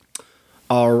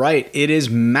All right, it is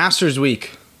Masters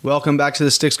Week. Welcome back to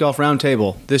the Sticks Golf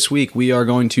Roundtable. This week we are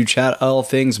going to chat all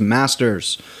things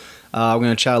Masters. We're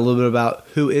going to chat a little bit about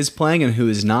who is playing and who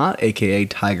is not, aka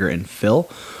Tiger and Phil.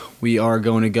 We are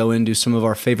going to go into some of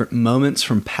our favorite moments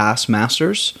from past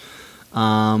Masters. We're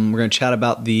going to chat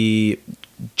about the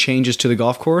changes to the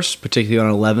golf course, particularly on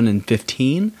 11 and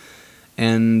 15,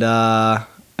 and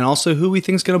also who we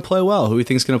think is going to play well, who we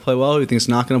think is going to play well, who we think is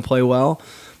not going to play well.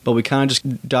 But we kind of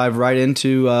just dive right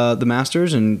into the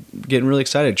Masters and getting really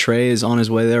excited. Trey is on his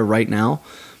way there right now.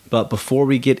 But before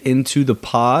we get into the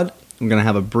pod, I'm going to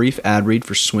have a brief ad read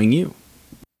for Swing U.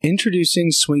 Introducing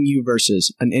Swing U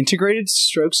Versus, an integrated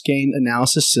strokes gain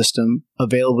analysis system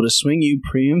available to Swing U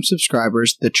premium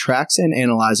subscribers that tracks and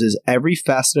analyzes every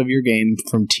facet of your game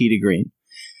from tee to green.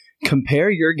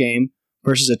 Compare your game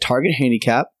versus a target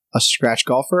handicap, a scratch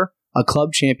golfer, a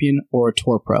club champion, or a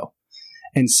tour pro,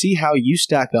 and see how you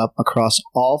stack up across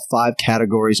all 5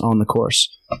 categories on the course: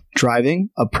 driving,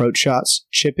 approach shots,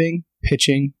 chipping,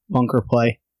 pitching, bunker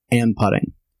play, and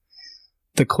putting.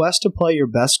 The quest to play your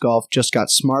best golf just got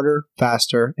smarter,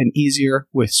 faster, and easier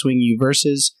with Swing U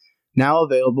Versus, now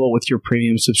available with your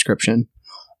premium subscription.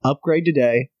 Upgrade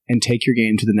today and take your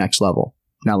game to the next level.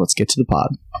 Now let's get to the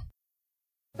pod.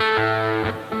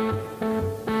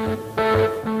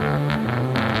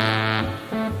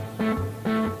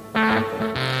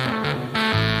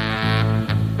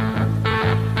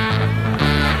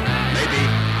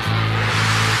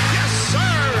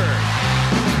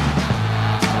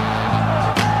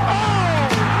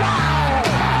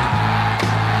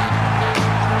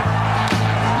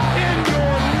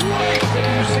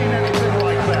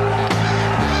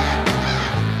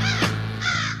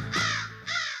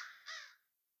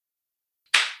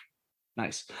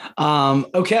 Nice.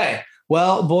 Okay.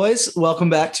 Well, boys, welcome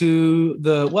back to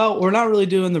we're not really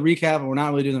doing the recap,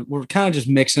 and we're kind of just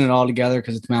mixing it all together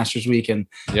because it's Masters Week, and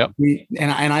yep.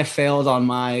 I failed on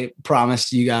my promise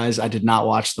to you guys. I did not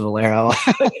watch the Valero.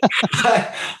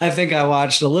 I think I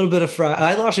watched a little bit of Friday.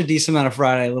 I watched a decent amount of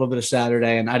Friday, a little bit of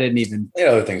Saturday, and I didn't even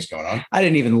other things going on. I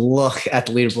didn't even look at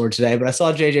the leaderboard today, but I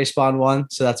saw JJ Spawn won,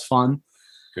 so that's fun.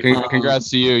 Congrats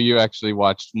to you. You actually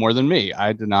watched more than me.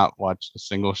 I did not watch a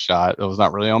single shot. It was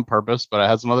not really on purpose, but I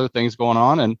had some other things going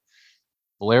on, and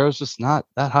Valero's just not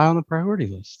that high on the priority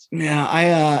list.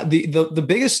 Yeah, the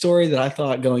biggest story that I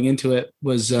thought going into it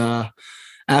was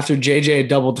after JJ had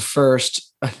doubled the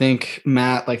first, I think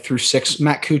Matt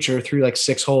Kuchar threw like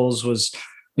 6 holes, was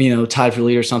tied for the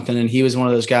lead or something, and he was one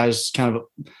of those guys, kind of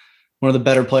one of the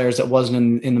better players that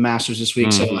wasn't in the Masters this week.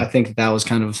 Mm-hmm. So I think that was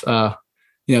kind of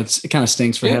it kind of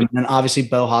stinks for him. And obviously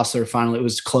Beau Hossler, finally it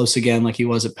was close again like he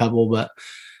was at Pebble. But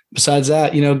besides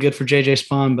that, good for JJ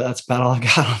Spawn, but that's about all I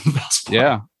got on Beau Spawn.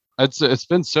 Yeah. It's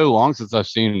been so long since I've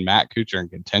seen Matt Kuchar in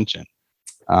contention.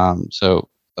 So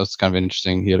that's kind of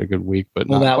interesting. He had a good week, but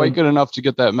not quite good enough to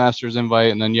get that Masters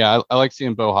invite. And then, I like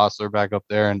seeing Beau Hossler back up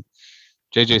there, and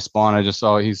JJ Spawn, I just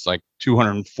saw he's like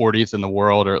 240th in the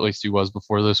world, or at least he was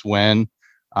before this win.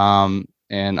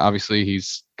 And obviously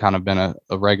he's kind of been a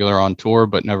regular on tour,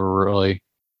 but never really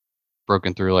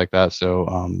broken through like that.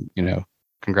 So,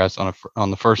 congrats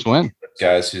on the first win.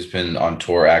 Guys who's been on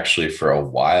tour actually for a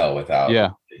while without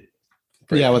a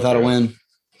win.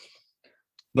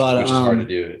 But which is hard to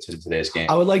do in today's game.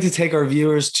 I would like to take our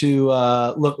viewers to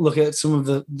look at some of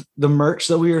the merch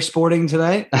that we are sporting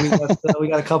today. We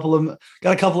got a couple of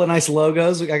nice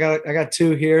logos. I got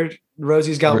 2 here.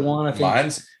 Rosie's got one. I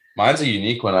think Mine's a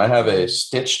unique one. I have a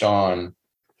stitched on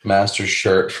Masters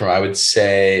shirt from, I would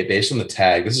say, based on the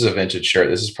tag, this is a vintage shirt.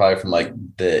 This is probably from like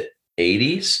the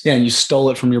 80s. Yeah, and you stole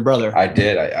it from your brother. I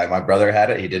did. My brother had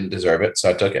it. He didn't deserve it,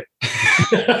 so I took it.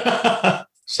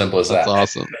 Simple as that. That's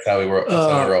awesome. That's how we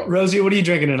roll. Rosie, what are you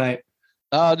drinking tonight?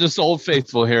 Just Old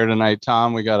Faithful here tonight,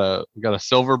 Tom. We got a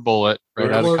Silver Bullet right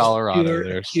out of Colorado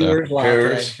there.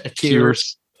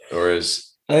 Coors. Or as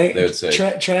they would say,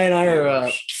 Trey and I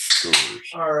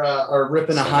are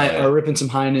ripping some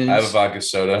High Noons. I have a vodka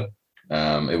soda.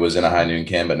 It was in a High Noon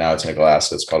can, but now it's in a glass,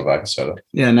 so it's called vodka soda.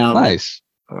 Yeah, now nice.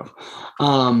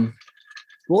 Well,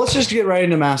 let's just get right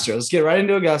into Masters. Let's get right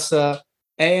into Augusta.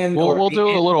 And we'll do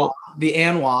a little. The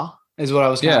ANWA is what I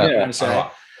was going to say.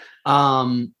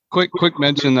 Quick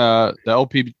mention the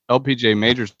LPGA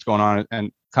majors going on,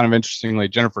 and kind of interestingly,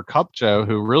 Jennifer Kupcho,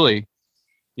 who really,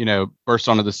 burst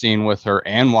onto the scene with her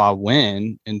ANWA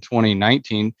win in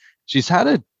 2019. She's had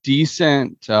a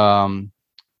decent start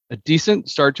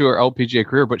to her LPGA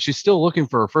career, but she's still looking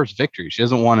for her first victory. She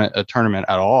hasn't won a tournament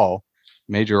at all,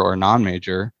 major or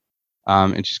non-major,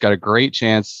 and she's got a great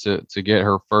chance to get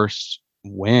her first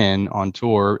win on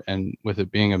tour. And with it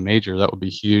being a major, that would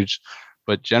be huge.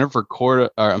 but Jessica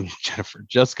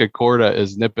Korda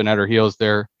is nipping at her heels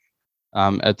there.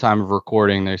 At time of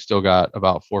recording, they still got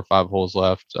about 4 or 5 holes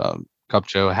left.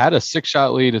 Kupcho had a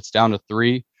 6-shot lead. It's down to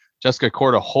 3. Jessica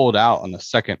Korda holed out on the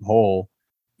second hole.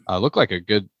 Looked like a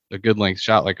good length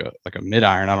shot, like a mid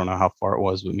iron. I don't know how far it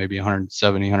was, but maybe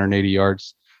 170, 180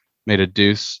 yards. Made a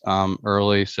deuce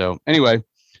early. So anyway,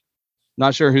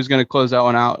 not sure who's going to close that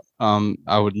one out.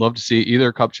 I would love to see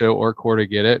either Kupcho or Korda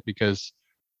get it because,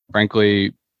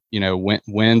 frankly,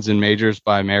 wins in majors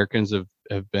by Americans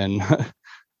have been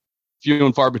few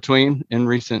and far between in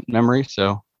recent memory.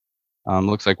 So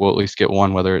looks like we'll at least get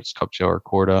one, whether it's Kupcho or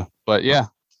Korda. But yeah,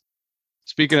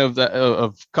 speaking of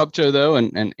Kupcho though,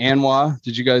 and Anwa,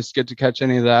 did you guys get to catch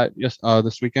any of that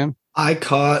this weekend? I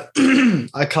caught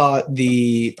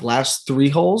the last 3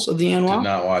 holes of the Anwa. Did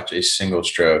not watch a single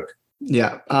stroke.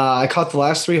 Yeah, I caught the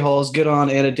last 3 holes. Good on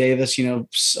Anna Davis.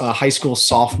 High school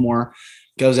sophomore,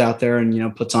 goes out there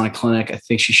and puts on a clinic. I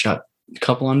think she shot a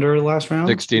couple under the last round.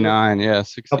 69, yeah,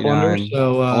 69. Under,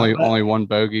 so only one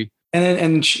bogey.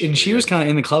 And she was kind of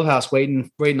in the clubhouse waiting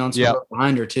on someone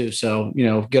behind her too. So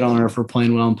good on her for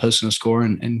playing well and posting a score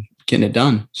and getting it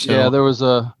done. So yeah, there was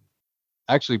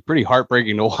actually pretty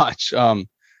heartbreaking to watch.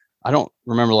 I don't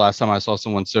remember the last time I saw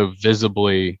someone so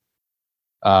visibly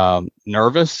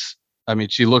nervous. I mean,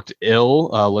 she looked ill.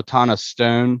 Latana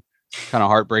Stone, kind of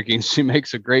heartbreaking. She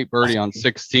makes a great birdie on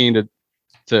 16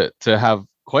 to have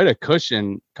quite a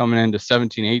cushion coming into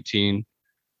 17, 18.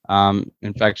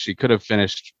 In fact, she could have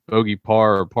finished bogey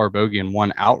par or par bogey and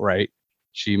won outright.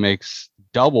 She makes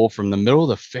double from the middle of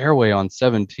the fairway on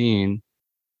 17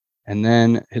 and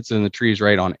then hits in the trees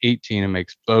right on 18 and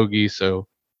makes bogey. So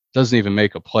doesn't even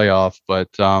make a playoff, but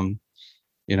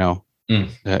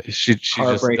she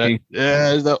heartbreaking.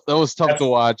 That was tough to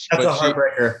watch. That's a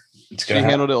heartbreaker. She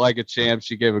handled it like a champ.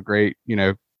 She gave a great,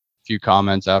 few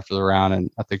comments after the round,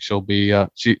 and I think she'll be.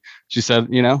 She said,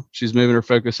 she's moving her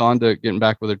focus on to getting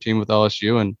back with her team with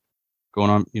LSU and going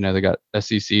on. They got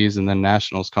SECs and then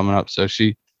nationals coming up, so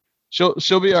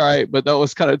she'll be all right. But that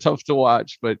was kind of tough to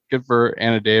watch. But good for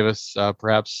Anna Davis,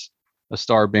 perhaps a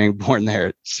star being born there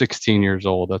at 16 years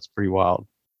old. That's pretty wild.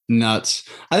 Nuts.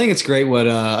 I think it's great what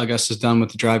Augusta's done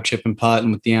with the drive, chip, and putt,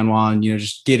 and with the Anwa, and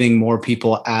just getting more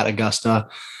people at Augusta.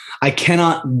 I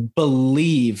cannot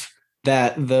believe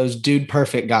that those Dude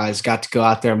Perfect guys got to go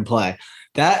out there and play.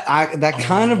 That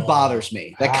kind of bothers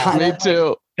me. Me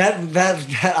too.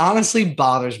 That honestly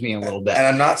bothers me a little bit. And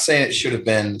I'm not saying it should have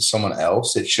been someone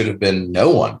else. It should have been no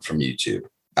one from YouTube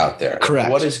out there.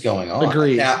 Correct. What is going on?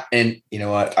 Agreed. Now, and you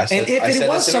know what? If it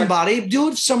was somebody, do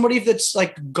it somebody that's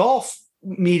like golf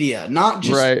media, not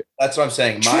just right. That's what I'm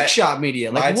saying. Trick shot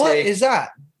media. Like, what is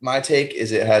that? My take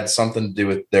is it had something to do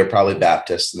with they're probably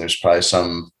Baptists, and there's probably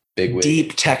some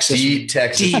deep Texas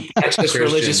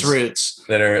religious roots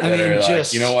that are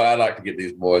like, you know what? I'd like to get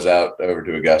these boys out over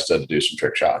to Augusta to do some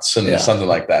trick shots, and something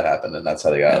like that happened, and that's how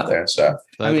they got out there. So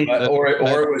or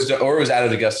it was out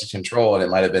of Augusta's control, and it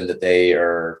might have been that they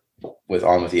are with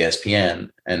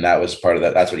ESPN, and that was part of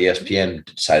that. That's what ESPN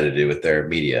decided to do with their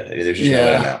media. There's just no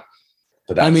way to know.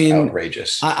 But that's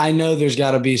outrageous. I know there's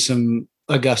got to be some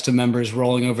Augusta members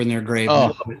rolling over in their grave,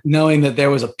 knowing that there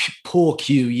was a pool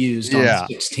cue used on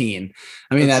 16.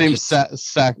 I mean, that seems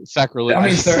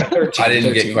sacrilegious. I mean, I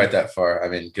didn't get quite that far. I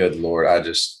mean, good Lord, I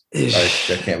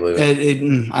can't believe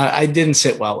it. I didn't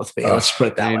sit well with me. Let's put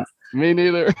it that way. Me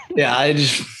neither. Yeah, I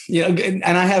just and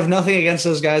I have nothing against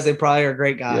those guys. They probably are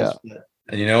great guys. Yeah.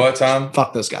 And you know what, Tom?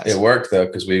 Fuck those guys. It worked though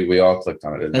because we all clicked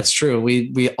on it. That's true.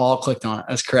 We all clicked on it.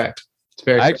 That's correct.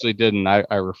 I actually didn't.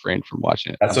 I refrained from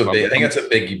watching it. I think that's a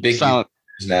big silent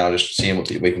now. Just seeing what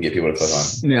we can get people to click on.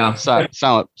 Yeah,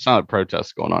 silent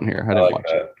protest going on here. I didn't watch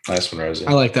it. Nice one, Rosie.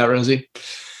 I like that, Rosie.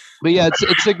 But yeah,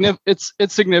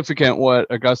 it's significant what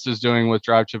Augusta's doing with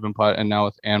drive, chip, and putt, and now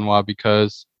with Anwa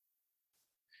because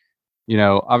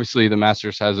obviously the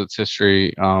Masters has its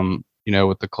history,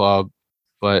 with the club,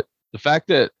 but the fact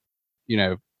that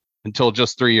until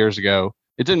just 3 years ago.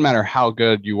 It didn't matter how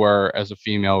good you were as a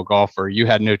female golfer. You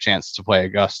had no chance to play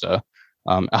Augusta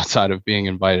outside of being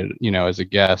invited, as a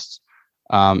guest.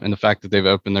 And the fact that they've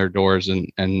opened their doors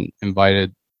and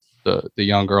invited the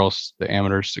young girls, the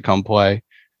amateurs, to come play,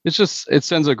 it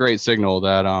sends a great signal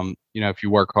that, if you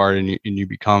work hard and you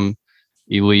become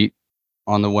elite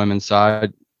on the women's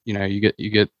side, you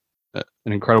get an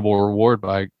incredible reward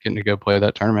by getting to go play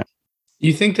that tournament.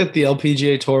 You think that the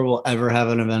LPGA Tour will ever have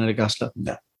an event at Augusta?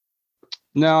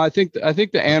 No, I think the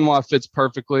Anwa fits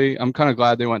perfectly. I'm kind of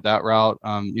glad they went that route.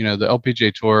 The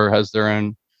LPGA Tour has their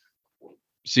own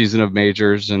season of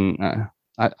majors, and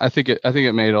I think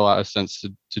it made a lot of sense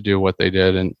to do what they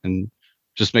did and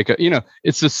just make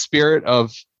it's the spirit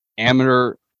of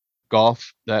amateur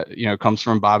golf that, comes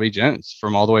from Bobby Jones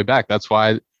from all the way back. That's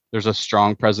why there's a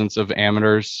strong presence of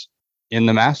amateurs in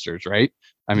the Masters, right?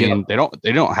 I mean, they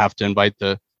don't have to invite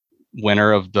the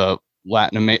winner of the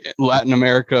Latin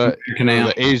America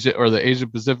or the Asia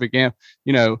Pacific Am.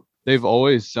 They've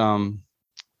always gone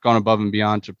above and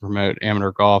beyond to promote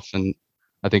amateur golf, and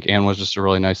I think Ann was just a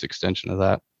really nice extension of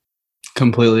that.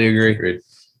 Completely agree. Agreed.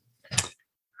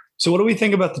 So what do we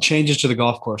think about the changes to the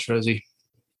golf course, Rosie?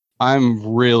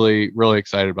 I'm really, really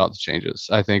excited about the changes.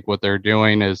 I think what they're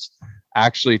doing is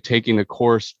actually taking the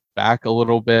course back a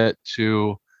little bit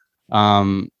to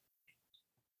the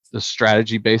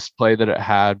strategy-based play that it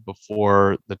had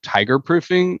before the Tiger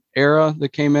proofing era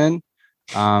that came in.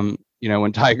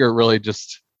 When Tiger really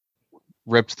just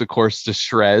ripped the course to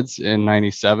shreds in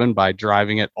 97 by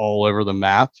driving it all over the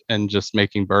map and just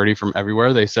making birdie from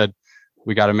everywhere. They said,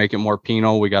 we got to make it more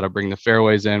penal. We got to bring the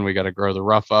fairways in. We got to grow the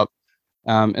rough up.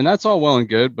 And that's all well and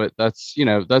good, but that's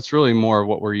really more of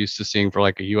what we're used to seeing for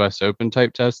like a US Open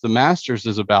type test. The Masters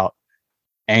is about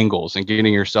angles and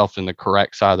getting yourself in the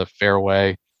correct side of the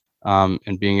fairway,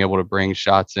 and being able to bring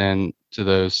shots in to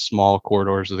those small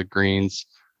corridors of the greens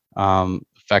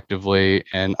effectively.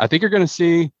 And I think you're going to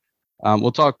see,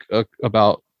 we'll talk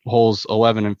about holes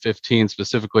 11 and 15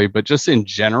 specifically, but just in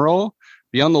general,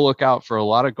 be on the lookout for a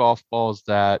lot of golf balls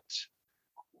that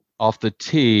off the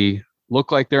tee look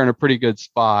like they're in a pretty good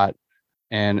spot.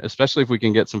 And especially if we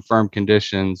can get some firm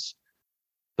conditions,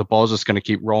 the ball's just going to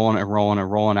keep rolling and rolling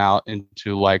and rolling out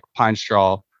into like pine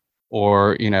straw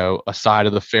or, a side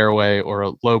of the fairway or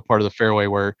a low part of the fairway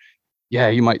where,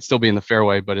 you might still be in the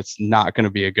fairway, but it's not going to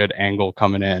be a good angle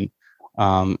coming in.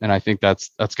 And I think that's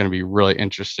going to be really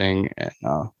interesting and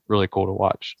really cool to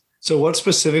watch. So what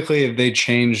specifically have they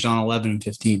changed on 11 and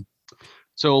 15?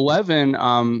 So 11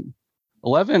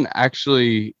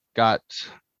 actually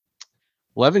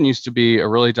 11 used to be a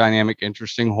really dynamic,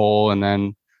 interesting hole. And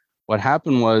then what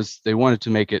happened was they wanted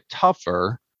to make it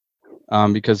tougher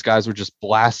because guys were just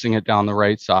blasting it down the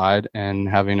right side and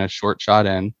having a short shot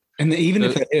in. And even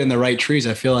if they hit in the right trees,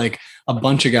 I feel like a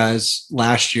bunch of guys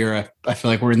last year, I feel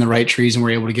like we're in the right trees and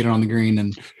we're able to get it on the green,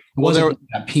 and it wasn't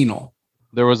that penal.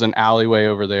 There was an alleyway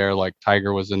over there, like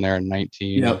Tiger was in there in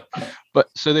 19. Yep. But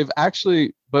so they've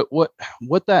actually, but what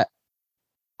that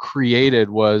created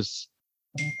was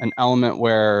an element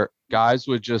where guys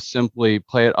would just simply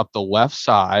play it up the left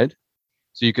side.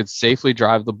 So you could safely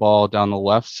drive the ball down the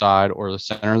left side or the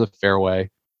center of the fairway.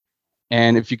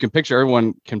 And if you can picture,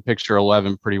 everyone can picture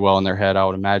 11 pretty well in their head, I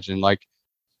would imagine. Like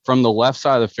from the left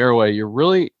side of the fairway,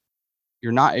 you're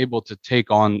not able to take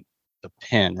on the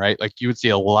pin, right? Like you would see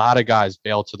a lot of guys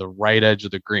bail to the right edge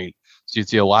of the green. So you'd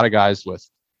see a lot of guys with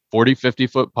 40, 50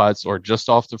 foot putts or just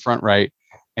off the front right.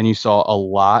 And you saw a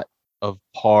lot of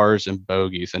pars and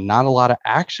bogeys and not a lot of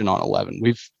action on 11.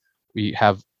 We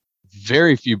have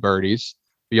very few birdies.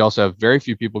 We also have very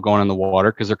few people going in the water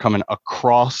because they're coming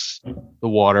across the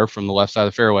water from the left side of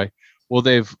the fairway. Well,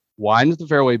 they've widened the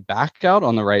fairway back out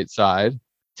on the right side,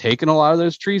 taken a lot of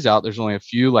those trees out. There's only a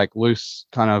few like loose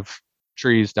kind of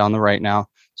trees down the right now.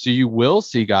 So you will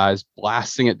see guys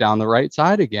blasting it down the right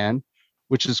side again,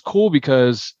 which is cool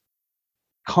because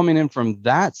coming in from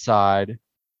that side,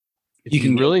 if you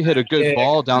can really hit a good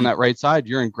ball down that right side,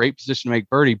 you're in great position to make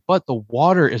birdie, but the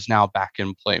water is now back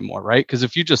in play more, right? Because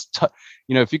if you just,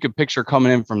 if you could picture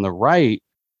coming in from the right,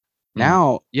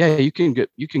 now, you can get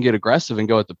aggressive and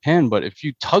go at the pin, but if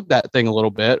you tug that thing a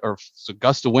little bit, or if a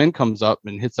gust of wind comes up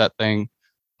and hits that thing,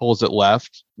 pulls it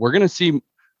left, we're going to see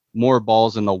more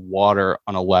balls in the water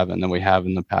on 11 than we have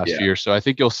in the past year. So I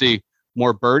think you'll see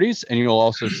more birdies and you'll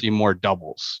also see more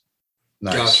doubles.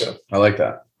 Nice. Gotcha. I like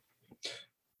that.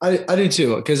 I do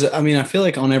too, because I feel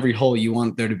like on every hole you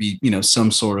want there to be, some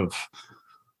sort of,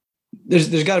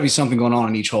 there's got to be something going on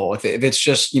in each hole. If it's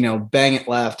just, bang it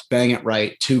left, bang it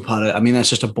right, two putt it,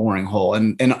 that's just a boring hole.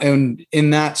 And in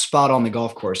that spot on the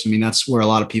golf course, that's where a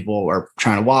lot of people are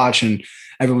trying to watch, and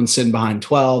everyone's sitting behind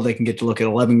 12. They can get to look at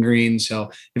 11 greens. So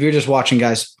if you're just watching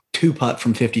guys two putt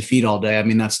from 50 feet all day,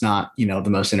 that's not, the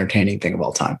most entertaining thing of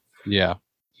all time. Yeah.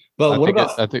 But what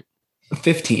about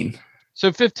 15?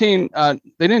 So 15,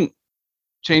 they didn't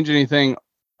change anything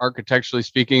architecturally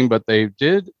speaking, but they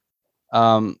did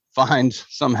found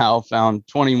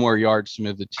 20 more yards to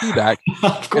move the tee back.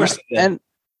 Of course. And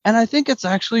I think it's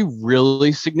actually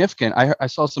really significant. I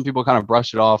saw some people kind of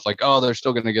brush it off like, oh, they're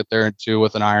still going to get there too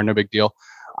with an iron, no big deal.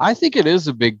 I think it is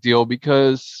a big deal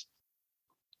because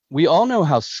we all know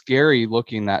how scary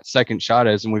looking that second shot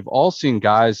is. And we've all seen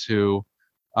guys who,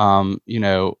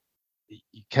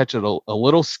 you catch it a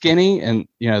little skinny, and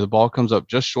the ball comes up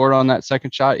just short on that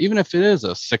second shot, even if it is a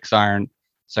 6-iron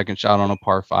second shot on a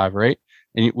par 5, right?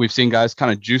 And we've seen guys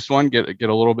kind of juice one, get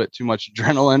a little bit too much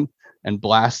adrenaline, and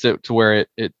blast it to where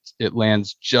it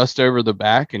lands just over the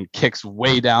back and kicks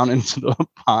way down into the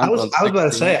pond. I was about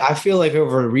to say, I feel like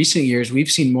over recent years we've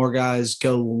seen more guys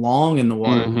go long in the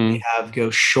water than we have go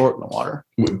short in the water.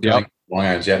 Yep. Long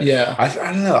irons, yeah. I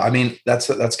don't know. I mean, that's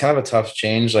kind of a tough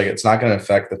change. Like, it's not going to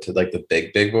affect the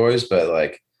big boys, but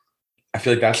like, I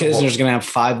feel like that's Kisner's going to have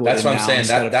 5 wood. That's what I'm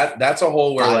saying. That's a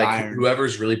hole where like iron.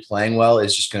 Whoever's really playing well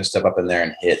is just going to step up in there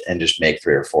and hit and just make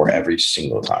 3 or 4 every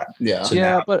single time. Yeah.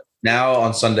 So but now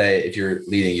on Sunday, if you're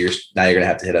leading, you're going to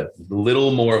have to hit a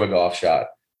little more of a golf shot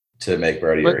to make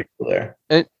birdie or equal there.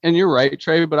 And you're right,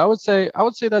 Trey. But I would say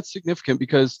that's significant,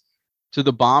 because to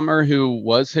the bomber who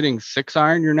was hitting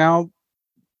 6-iron, you're now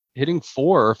hitting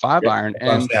 4 or 5-iron.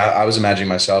 And I was imagining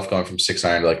myself going from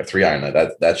 6-iron to like a 3-iron.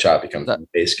 That shot becomes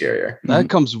way scarier.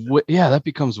 That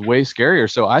becomes way scarier.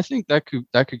 So I think that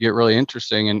could get really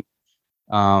interesting.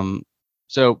 And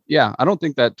so yeah, I don't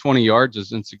think that 20 yards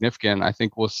is insignificant. I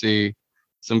think we'll see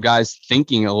some guys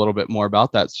thinking a little bit more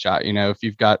about that shot. If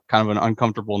you've got kind of an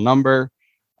uncomfortable number,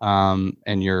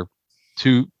 and you're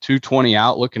 220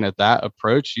 out looking at that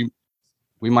approach,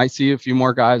 we might see a few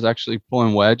more guys actually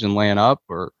pulling wedge and laying up,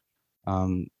 or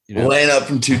laying up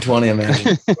from 220.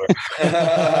 Imagine.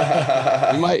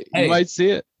 you might see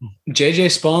it.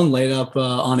 JJ Spawn laid up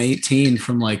on 18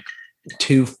 from like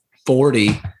 240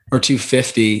 or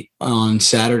 250 on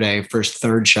Saturday. First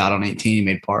 3rd shot on 18, he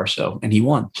made par. And he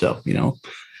won. So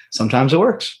sometimes it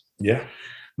works. Yeah.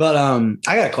 But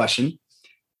I got a question.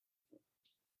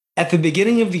 At the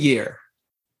beginning of the year,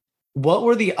 what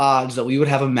were the odds that we would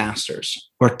have a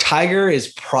Masters where Tiger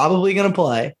is probably going to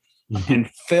play and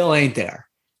Phil ain't there?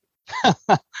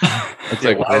 That's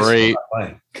great,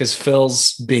 because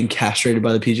Phil's being castrated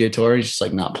by the PGA Tour. He's just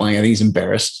like not playing. I think he's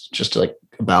embarrassed just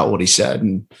about what he said,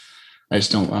 and I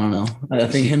don't know. I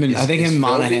think him and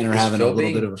Monahan are having a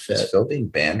little bit of a fit. Is Phil being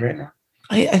banned right now?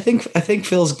 I think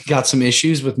Phil's got some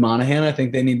issues with Monahan. I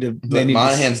think they need to.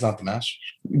 Monahan's not the Masters,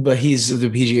 but he's the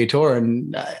PGA Tour,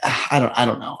 and I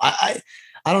don't know. I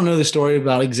don't know the story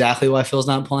about exactly why Phil's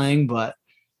not playing, but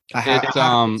I have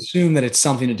to assume that it's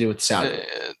something to do with Saudi.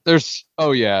 There's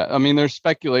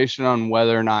speculation on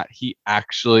whether or not he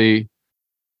actually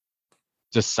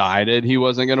decided he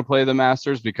wasn't going to play the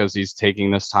Masters because he's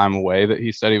taking this time away that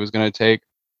he said he was going to take.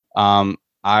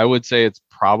 I would say it's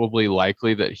probably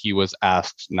likely that he was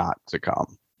asked not to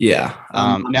come. Yeah.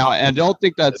 Now,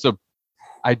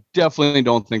 I definitely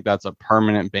don't think that's a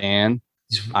permanent ban.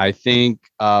 I think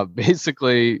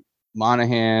basically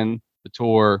Monahan, the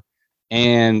Tour,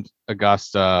 and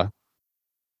Augusta,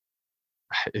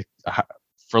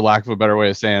 for lack of a better way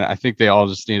of saying it, I think they all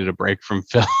just needed a break from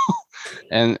Phil.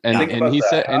 and he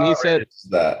said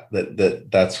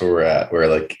that's where we're at.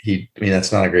 Where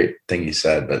that's not a great thing he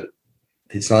said, but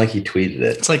it's not like he tweeted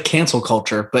it. It's like cancel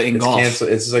culture, but in golf.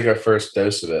 It's like our first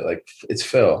dose of it. Like, it's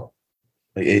Phil.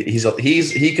 Like,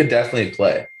 he could definitely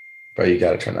play, but you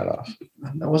got to turn that off.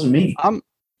 That wasn't me.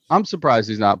 I'm surprised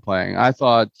he's not playing. I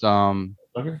thought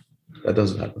that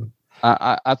doesn't happen.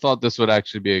 I thought this would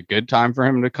actually be a good time for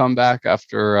him to come back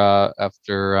after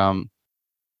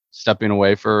stepping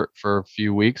away for a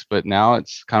few weeks. But now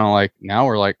it's kind of like, now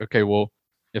we're like, okay, well,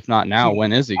 if not now,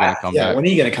 when is he going to come back? When are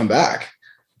you going to come back?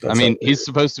 He's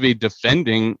supposed to be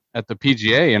defending at the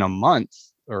PGA in a month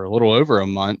or a little over a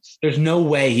month. There's no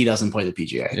way he doesn't play the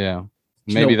PGA. Yeah.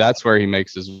 Maybe that's where he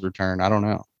makes his return. I don't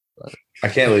know. But I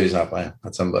can't believe he's not playing.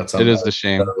 It is the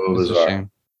shame. It's a shame.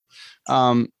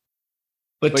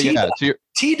 But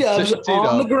T-Dub's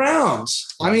on the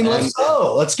grounds. Let's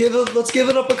go. Let's give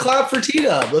it up a clap for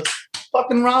T-Dub. Let's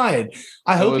fucking ride.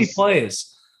 I hope he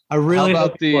plays. I really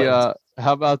hope he plays.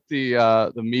 How about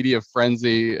the media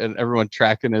frenzy and everyone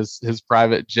tracking his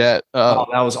private jet? That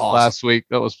was awesome. Last week.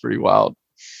 That was pretty wild.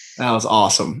 That was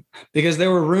awesome, because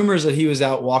there were rumors that he was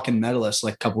out walking Medalist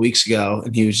like a couple weeks ago,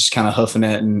 and he was just kind of hoofing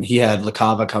it, and he had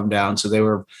LaCava come down, so they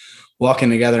were walking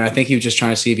together. And I think he was just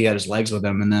trying to see if he had his legs with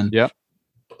him, and then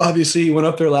obviously he went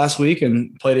up there last week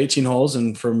and played 18 holes,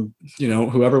 and from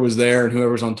whoever was there and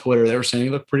whoever was on Twitter, they were saying he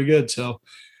looked pretty good. So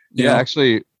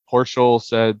actually, Horschel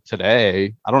said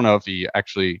today, I don't know if he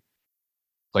actually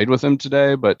played with him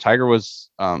today, but Tiger was,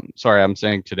 sorry, I'm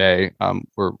saying today,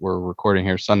 we're recording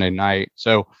here Sunday night.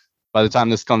 So by the time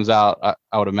this comes out,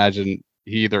 I would imagine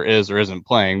he either is or isn't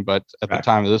playing, but at the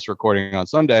time of this recording on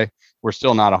Sunday, we're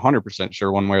still not 100% sure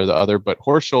one way or the other. But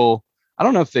Horschel, I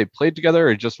don't know if they played together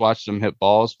or just watched him hit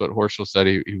balls, but Horschel said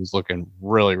he was looking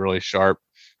really, really sharp.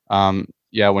 When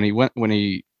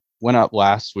he went up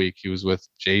last week. He was with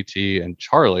JT and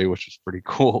Charlie, which was pretty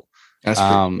cool. That's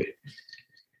pretty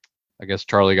I guess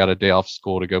Charlie got a day off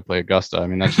school to go play Augusta. I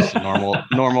mean, that's just a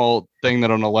normal thing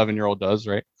that an 11-year-old does,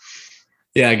 right?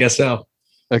 Yeah, I guess so.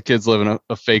 A kid's living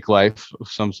a fake life of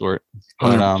some sort.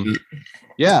 But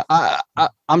yeah,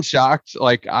 I'm shocked.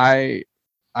 Like I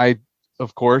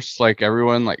of course, like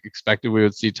everyone, like expected we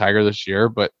would see Tiger this year,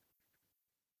 but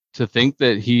to think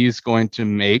that he's going to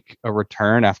make a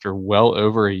return after well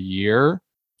over a year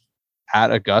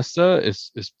at Augusta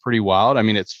is pretty wild. I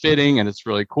mean, it's fitting and it's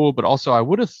really cool, but also I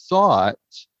would have thought,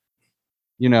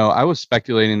 I was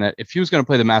speculating that if he was going to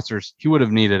play the Masters, he would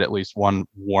have needed at least one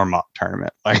warm-up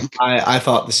tournament. Like I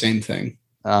thought the same thing.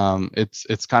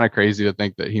 It's kind of crazy to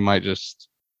think that he might just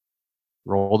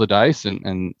roll the dice,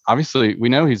 and obviously we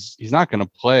know he's not going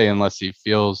to play unless he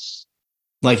feels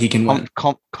like he can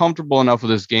comfortable enough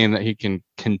with his game that he can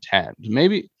contend.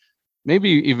 Maybe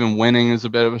even winning is a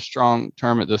bit of a strong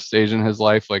term at this stage in his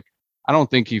life. Like, I don't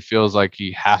think he feels like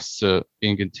he has to be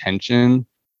in contention.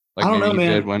 Like, I don't know,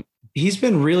 man. He's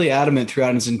been really adamant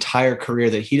throughout his entire career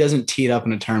that he doesn't tee it up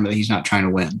in a tournament that he's not trying to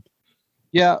win.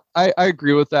 Yeah, I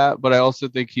agree with that. But I also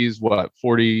think he's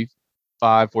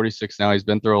 45, 46 now. He's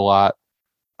been through a lot.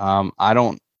 I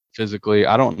don't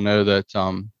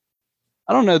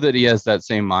know that he has that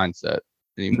same mindset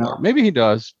anymore. No. Maybe he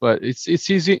does, but he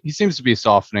seems to be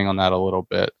softening on that a little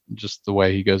bit, just the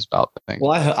way he goes about things.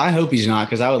 Well, I hope he's not,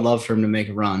 because I would love for him to make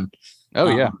a run. Oh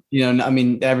yeah. I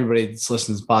mean, everybody that's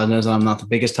listening to this pod knows I'm not the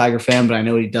biggest Tiger fan, but I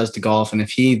know what he does to golf. And if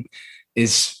he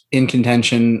is in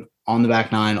contention on the back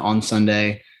nine on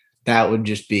Sunday, that would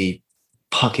just be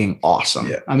fucking awesome.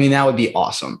 Yeah. I mean, that would be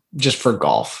awesome just for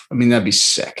golf. I mean, that'd be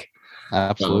sick.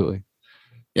 Absolutely.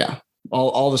 Yeah.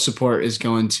 All the support is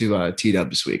going to T-Dub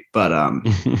this week, but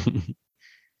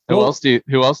who else do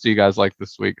you guys like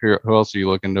this week? Who else are you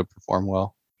looking to perform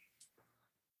well?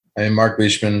 I mean, Mark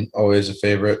Leishman, always a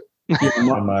favorite in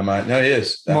my mind. No, he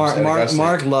is.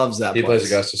 Mark loves that. He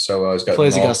plays Augusta so well. He's got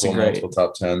multiple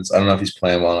top tens. I don't know if he's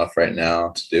playing well enough right now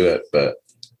to do it, but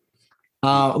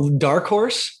dark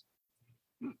horse,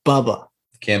 Bubba,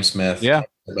 Cam Smith. Yeah,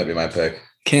 that might be my pick.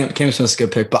 Cam Smith's a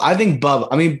good pick, but I think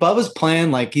Bubba's playing,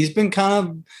 like, he's been kind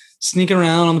of sneaking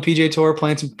around on the PGA Tour,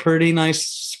 playing some pretty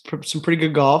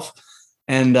good golf,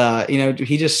 and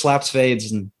he just slaps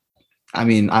fades, and I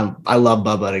mean, I love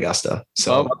Bubba at Augusta.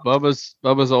 So Bubba's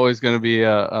always going to be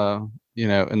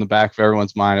in the back of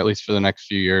everyone's mind, at least for the next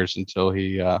few years, until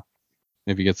he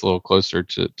maybe gets a little closer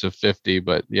to 50.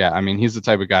 But yeah, I mean, he's the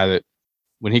type of guy that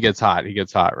when he gets hot,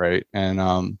 right?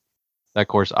 And that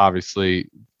course obviously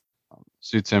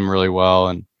suits him really well.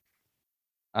 And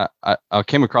I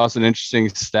came across an interesting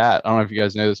stat. I don't know if you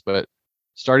guys know this, but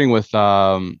starting with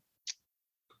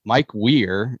Mike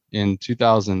Weir in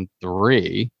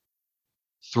 2003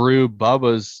 through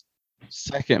Bubba's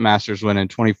second Masters win in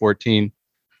 2014,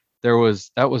 that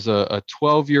was a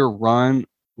 12-year run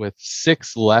with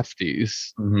 6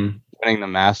 lefties winning the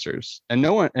Masters, and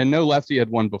no lefty had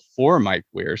won before Mike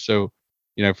Weir. So,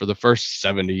 for the first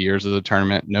 70 years of the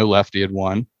tournament, no lefty had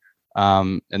won.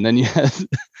 And then you had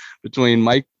between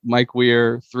Mike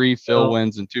Weir, 3 Phil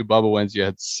wins and 2 Bubba wins, you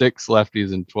had 6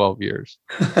 lefties in 12 years.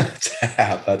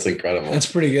 That's incredible.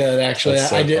 That's pretty good, actually.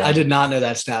 So I did not know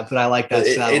that stat, but I like that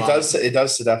stat. It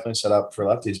does definitely set up for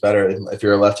lefties better. If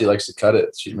you're a lefty likes to cut it,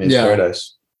 it's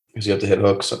paradise, because you have to hit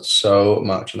hooks so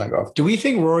much in that golf. Do we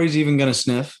think Rory's even going to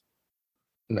sniff?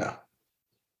 No,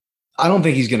 I don't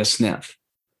think he's going to sniff.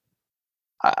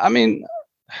 I mean,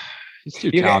 he's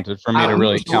too talented for me to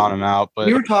really count him out. But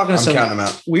we were talking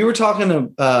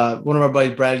to one of our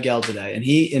buddies, Brad Gell, today, and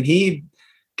he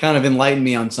kind of enlightened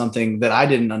me on something that I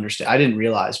didn't understand. I didn't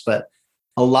realize, but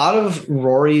a lot of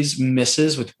Rory's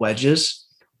misses with wedges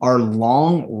are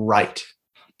long right.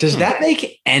 Does that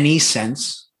make any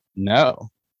sense? No.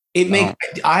 I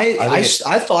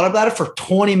thought about it for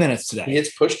 20 minutes today. He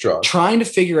hits push draw, trying to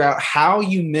figure out how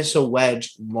you miss a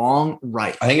wedge long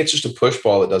right. I think it's just a push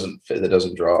ball that doesn't fit, that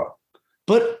doesn't draw.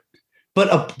 But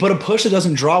a push that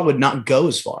doesn't draw would not go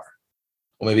as far.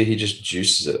 Well, maybe he just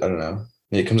juices it. I don't know.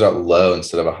 Maybe it comes out low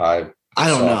instead of a high. I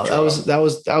don't know.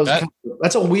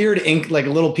 That's a weird like a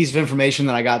little piece of information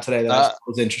that I got today that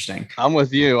was interesting. I'm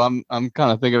with you. I'm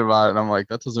kind of thinking about it, and I'm like,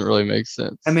 that doesn't really make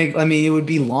sense. I mean, it would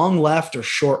be long left or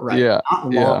short right. Yeah, not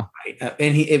long right.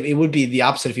 And it would be the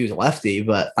opposite if he was a lefty.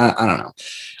 But I don't know.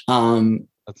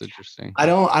 That's interesting. I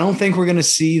don't think we're gonna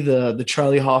see the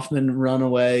Charlie Hoffman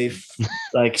runaway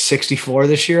like 64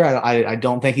 this year. I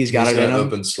don't think he's got it in him.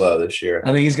 Open slow this year.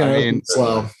 I think he's gonna open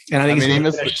slow, and I think he's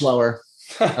gonna finish slower.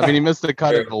 I mean, he missed the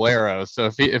cut at Valero.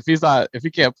 So if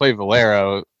he can't play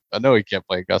Valero, I know he can't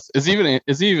play Augusta. Is he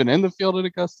even in the field at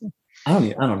Augusta? I don't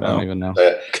know. I don't even know.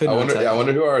 I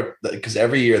wonder who are, because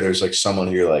every year there's like someone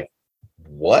who you're like,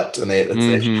 what? And they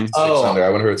under. I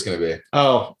wonder who it's going to be.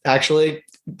 Oh, actually,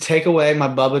 take away my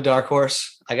Bubba dark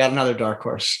horse. I got another dark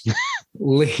horse.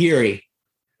 Lahiri.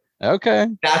 Okay.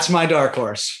 That's my dark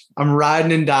horse. I'm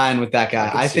riding and dying with that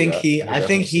guy. I think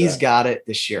he's got it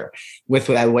this year with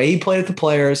the way he played at the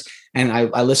Players. And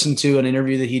I listened to an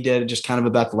interview that he did just kind of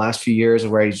about the last few years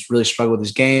where he's really struggled with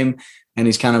his game. And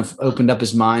he's kind of opened up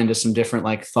his mind to some different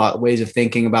ways of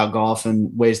thinking about golf and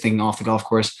ways of thinking off the golf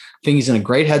course. I think he's in a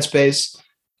great headspace.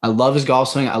 I love his golf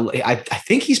swing. I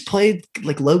think he's played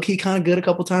like low key kind of good a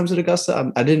couple times at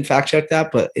Augusta. I didn't fact check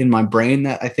that, but in my brain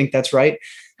I think that's right.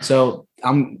 So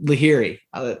I'm Lahiri.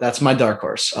 That's my dark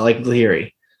horse. I like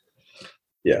Lahiri.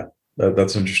 Yeah,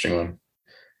 that's an interesting one.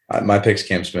 My pick's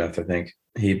Cam Smith. I think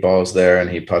he balls there and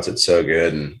he putts it so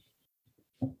good, and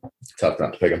tough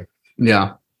not to pick him.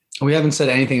 Yeah. We haven't said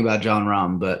anything about Jon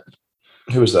Rahm, but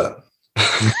who was that?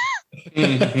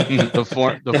 the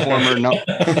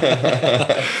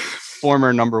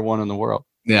former number one in the world.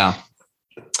 Yeah.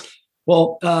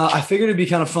 Well, I figured it'd be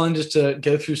kind of fun just to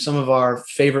go through some of our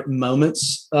favorite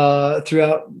moments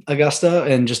throughout Augusta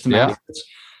and just the memories.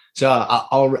 So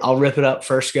I'll rip it up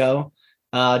first go.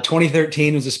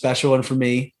 2013 was a special one for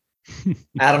me.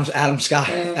 Adam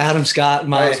Scott,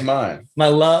 my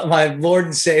Lord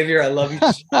and Savior. I love you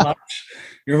so much.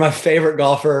 You're my favorite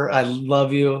golfer. I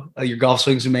love you. Your golf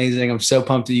swing's amazing. I'm so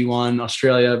pumped that you won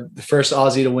Australia, the first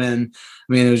Aussie to win.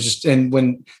 I mean, it was just, and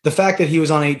when the fact that he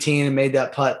was on 18 and made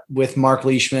that putt with Mark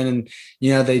Leishman and,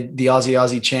 the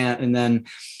Aussie chant. And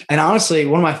honestly,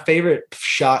 one of my favorite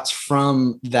shots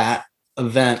from that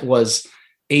event was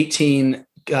 18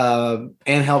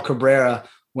 Angel Cabrera,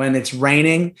 when it's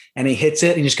raining and he hits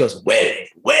it and he just goes, Willie.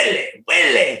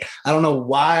 I don't know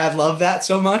why I love that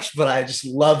so much, but I just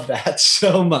love that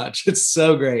so much. It's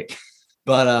so great.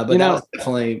 But that was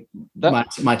definitely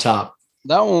my top.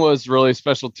 That one was really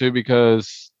special too,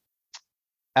 because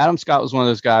Adam Scott was one of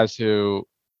those guys who,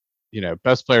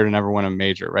 best player to never win a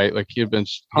major, right? Like he had been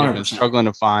struggling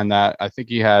to find that. I think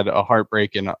he had a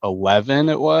heartbreak in 11.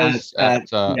 It was at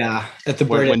the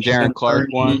when Darren Clarke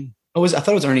won. I thought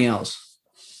it was Ernie Els.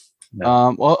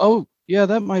 No.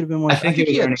 That might have been one. I think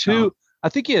he had two. I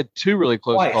think he had two really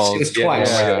close calls. It was twice.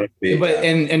 Yeah. But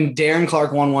and Darren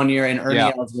Clarke won one year and Ernie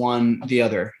Els won the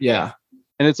other. Yeah.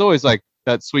 And it's always like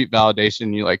that sweet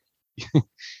validation. You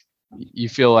you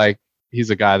feel like he's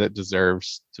a guy that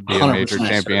deserves to be a major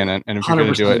champion. And if you're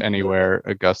going to do it anywhere,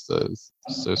 Augusta is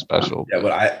so special. Yeah,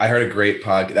 but I heard a great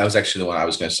podcast. That was actually the one I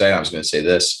was going to say. I was going to say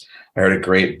this. I heard a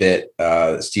great bit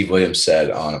that Steve Williams said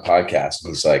on a podcast.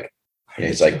 And he's like,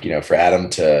 for Adam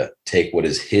to take what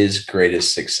is his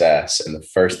greatest success, and the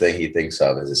first thing he thinks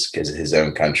of is his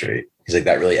own country. He's like,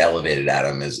 that really elevated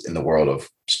Adam is in the world of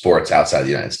sports outside the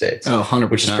United States. Oh, 100%.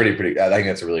 Which is pretty. I think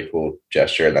that's a really cool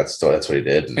gesture, and that's what he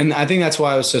did. And I think that's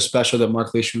why it was so special that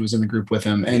Mark Leishman was in the group with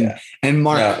him. And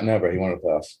Mark, no, bro, he won a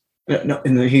playoff. No,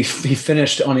 and he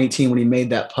finished on 18 when he made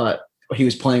that putt. He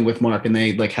was playing with Mark and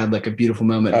they had a beautiful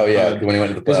moment. Oh yeah. When he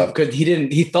went to the playoff. Because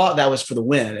he thought that was for the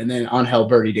win. And then Angel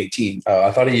birdied 18. Oh,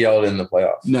 I thought he yelled in the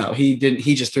playoff. No, he didn't.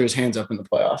 He just threw his hands up in the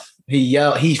playoff. He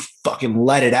yelled, he fucking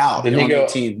let it out. Did he go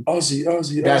 18.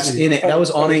 Aussie. That's in it. That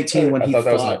was on 18 when he thought.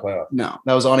 That was in the playoff. No,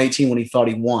 that was on 18 when he thought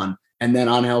he won. And then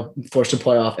Angel forced a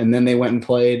playoff. And then they went and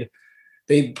played.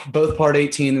 They both parred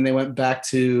 18 and they went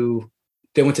to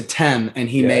 10 and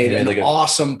he made an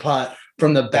awesome putt.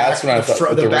 From the back, that's when I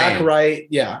thought the back rain. Right,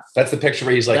 yeah. That's the picture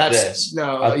where he's like this.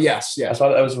 No, yes. I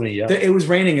thought that was when he yelled. It was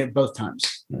raining at both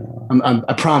times. No.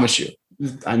 I promise you,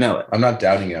 I know it. I'm not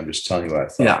doubting you. I'm just telling you what I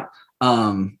thought.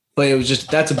 Yeah. But it was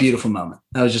that's a beautiful moment.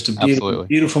 That was just a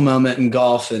beautiful moment in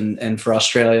golf and for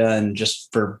Australia and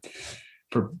just for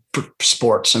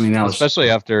sports. I mean, that was especially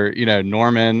after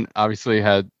Norman obviously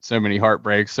had so many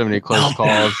heartbreaks, so many close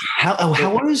calls.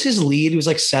 What was his lead? It was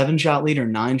like 7-shot lead or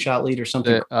 9-shot lead or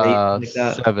something like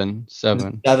that.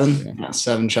 Seven. Yeah,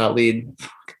 7-shot lead.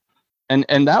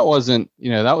 And that wasn't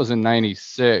that was in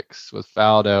 '96 with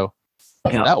Faldo.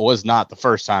 Yeah. That was not the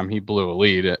first time he blew a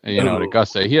lead. At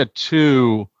Augusta, he had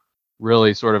two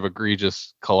really sort of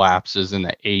egregious collapses in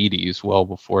the '80s, well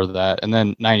before that, and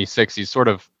then '96 he sort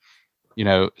of.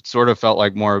 It sort of felt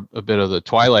like a bit of the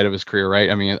twilight of his career,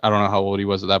 right? I mean, I don't know how old he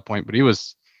was at that point, but he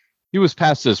was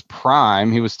past his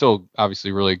prime. He was still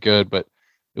obviously really good, but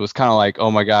it was kind of like, oh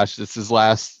my gosh, it's his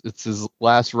last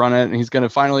run at it, and he's going to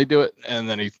finally do it. And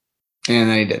then he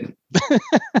didn't.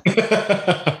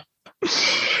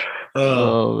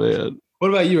 Oh man. What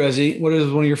about you, Rezzy? What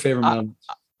is one of your favorite moments?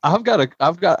 I've got a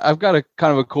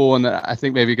kind of a cool one that I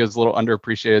think maybe gets a little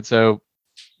underappreciated. So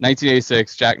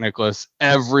 1986, Jack Nicklaus,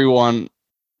 everyone,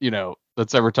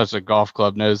 that's ever touched a golf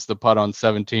club knows the putt on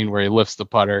 17 where he lifts the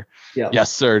putter. Yeah.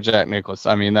 Yes, sir, Jack Nicklaus.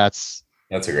 I mean, that's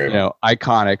a great one.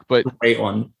 Iconic, but great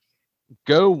one.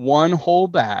 Go one hole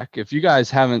back. If you guys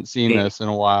haven't seen this in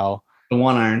a while, the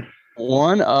 1-iron.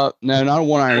 One up. No, not a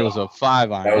 1-iron. It was a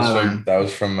 5-iron. That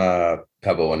was from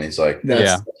Pebble when he's like,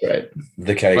 that's right.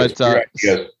 The caddy goes, right. He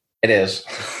goes, it is.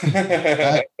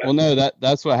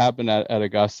 That's what happened at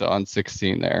Augusta on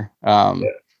 16 there. So,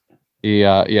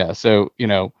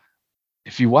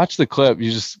 if you watch the clip,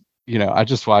 you just, I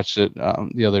just watched it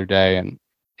the other day, and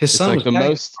his son like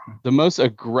the most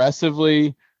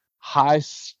aggressively high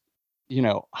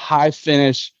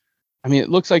finish. I mean,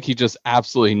 it looks like he just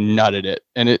absolutely nutted it,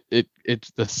 and it's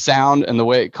the sound and the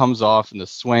way it comes off and the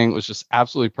swing was just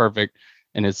absolutely perfect.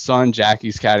 And his son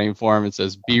Jackie's caddying for him and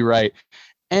says, "Be right."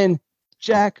 And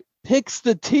Jack picks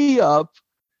the tee up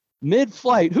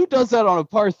mid-flight. Who does that on a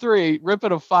par 3?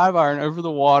 Ripping a 5-iron over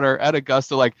the water at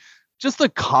Augusta, like just the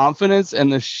confidence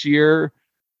and the sheer,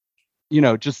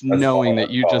 just knowing that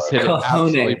you just hit it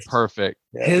absolutely perfect.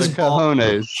 Yeah. His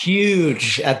cojones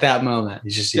huge at that moment.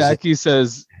 Jackie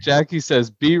says,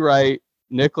 "Be right."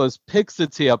 Nicklaus picks the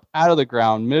tee up out of the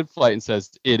ground mid-flight and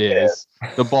says, "It is."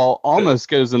 The ball almost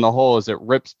goes in the hole as it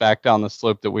rips back down the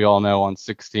slope that we all know on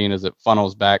 16 as it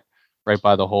funnels back right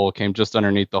by the hole, came just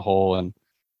underneath the hole and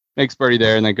makes birdie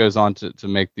there, and then goes on to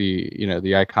make the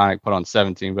the iconic putt on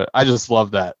 17. But I just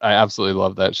love that. I absolutely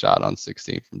love that shot on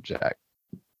 16 from Jack.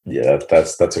 Yeah,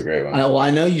 that's a great one. I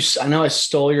know I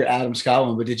stole your Adam Scott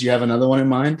one, but did you have another one in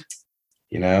mind?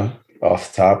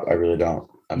 Off the top, I really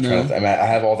don't. I'm trying to. I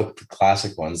have all the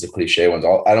classic ones, the cliche ones. I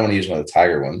don't want to use one of the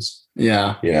Tiger ones.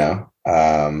 Yeah.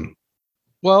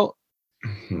 Well,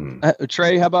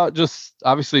 Trey, how about just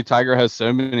obviously Tiger has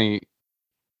so many.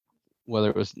 Whether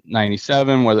it was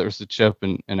 97, whether it was the chip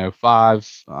in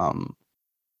 05,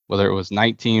 whether it was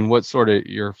 19, what's sort of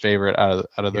your favorite out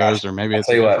of those, or maybe I'll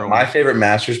tell you what, my favorite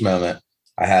Masters moment,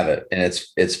 I have it, and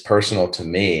it's personal to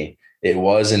me. It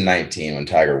was in 19 when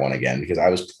Tiger won again, because I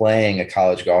was playing a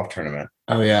college golf tournament.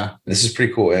 Oh yeah, this is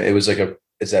pretty cool. It was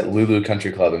it's at Lulu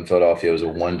Country Club in Philadelphia. It was a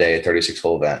 1-day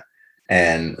 36-hole event,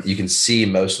 and you can see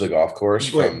most of the golf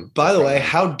course. By the way,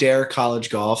 how dare college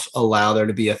golf allow there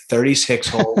to be a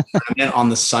 36-hole tournament on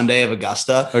the Sunday of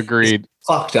Augusta? Agreed. It's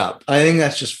fucked up. I think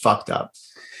that's just fucked up.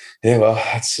 Yeah, well,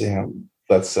 that's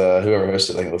whoever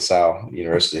hosted, like LaSalle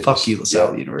University. Fuck you,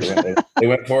 LaSalle University. They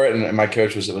went for it, and my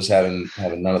coach was having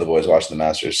none of the boys watching the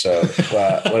Masters. So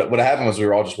what happened was we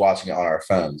were all just watching it on our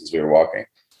phones as we were walking.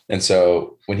 And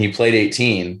so when he played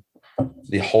 18,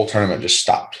 the whole tournament just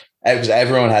stopped because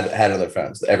everyone had other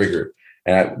phones, every group.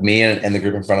 And me and the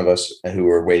group in front of us who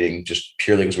were waiting just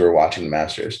purely because we were watching the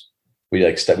Masters. We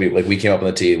came up on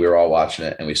the tee, we were all watching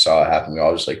it, and we saw it happen. We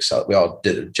all just we all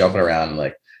did it, jumping around,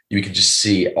 and you could just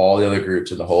see all the other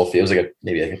groups in the whole field. It was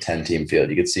maybe a 10-team field.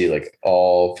 You could see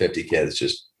all 50 kids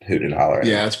just hooting and hollering.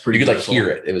 Yeah, it's pretty. You could hear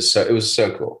it. It was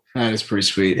so cool. That is pretty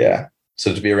sweet. Yeah.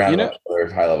 So to be around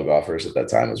other high level golfers at that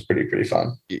time was pretty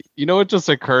fun. What just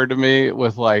occurred to me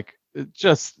with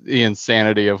just the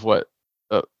insanity of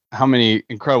how many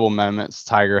incredible moments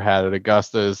Tiger had at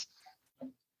Augusta is,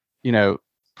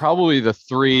 probably the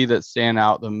 3 that stand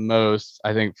out the most,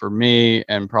 I think, for me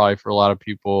and probably for a lot of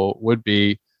people would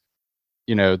be,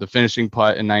 the finishing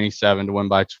putt in 97 to win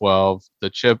by 12, the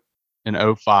chip in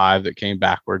 05 that came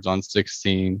backwards on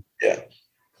 16. Yeah.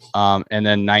 And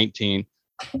then 19.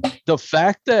 The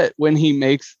fact that when he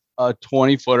makes a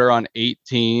 20-footer on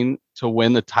 18 to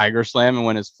win the Tiger Slam and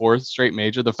win his 4th straight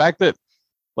major, the fact that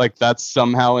that's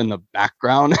somehow in the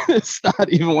background, it's not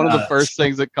even one of the first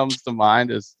things that comes to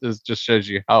mind, is just shows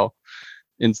you how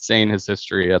insane his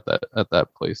history at that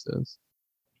place is.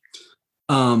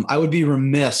 I would be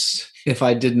remiss if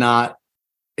I did not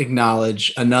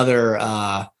acknowledge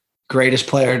another greatest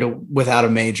player without a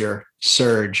major,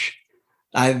 Serge.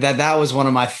 That was one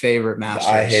of my favorite Masters.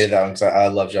 I hated that one because I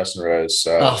love Justin Rose.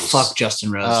 So fuck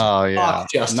Justin Rose. Oh yeah,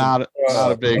 fuck Justin.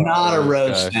 Not a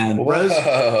Rose fan.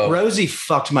 Rosie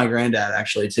fucked my granddad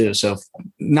actually too. So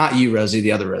not you, Rosie,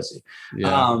 the other Rosie.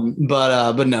 Yeah.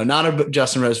 But no, not a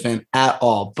Justin Rose fan at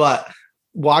all. But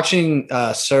watching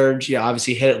Serge,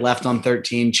 obviously hit it left on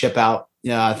 13, chip out.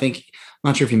 Yeah, I'm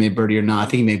not sure if he made birdie or not. I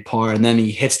think he made par, and then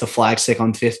he hits the flagstick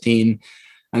on 15.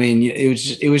 I mean,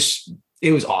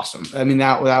 it was awesome. I mean,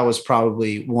 that was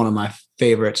probably one of my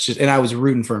favorites. And I was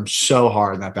rooting for him so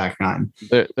hard in that back nine.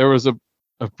 There was a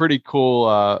pretty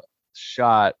cool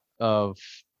shot of.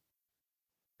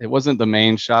 It wasn't the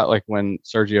main shot like when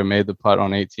Sergio made the putt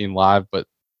on 18 live, but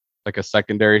a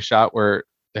secondary shot where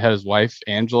they had his wife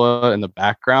Angela in the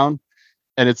background,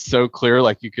 and it's so clear,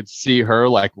 like you could see her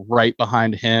like right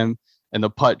behind him, and the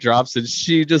putt drops, and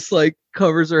she just like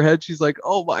covers her head. She's like,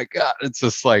 "Oh my god!" It's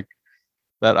just like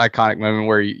that iconic moment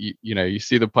where you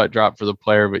see the putt drop for the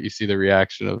player, but you see the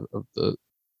reaction of the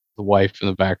wife in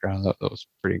the background. That was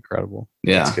pretty incredible.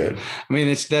 Yeah, that's good. I mean,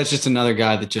 that's just another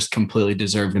guy that just completely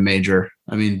deserved a major.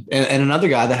 I mean, and another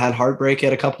guy that had heartbreak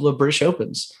at a couple of British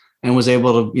Opens and was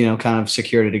able to, kind of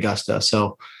secure it at Augusta.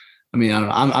 So, I mean, I don't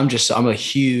know. I'm a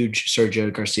huge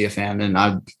Sergio Garcia fan, and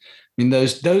I mean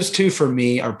those two for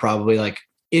me are probably like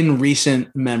in recent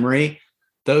memory.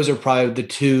 Those are probably the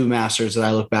two Masters that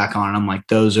I look back on, and I'm like,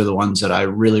 those are the ones that I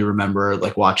really remember,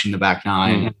 like watching the back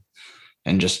nine. Mm-hmm.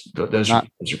 And just those are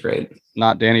great.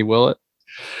 Not Danny Willett.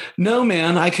 No,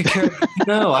 man, I could care.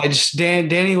 No, I just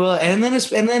Danny Willett, and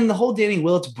then the whole Danny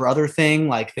Willett's brother thing.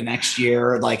 Like the next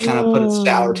year, like kind of put a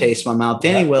sour taste in my mouth.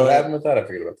 Danny Willett. What happened with that? I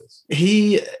forget about this.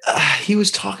 He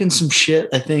was talking some shit.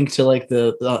 I think to like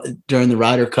the during the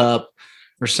Ryder Cup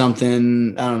or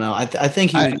something. I don't know. I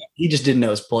think he just didn't know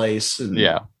his place. And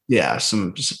I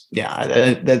think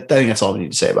that's all we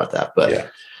need to say about that. But yeah,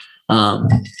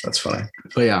 that's funny.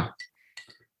 But yeah.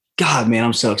 God, man,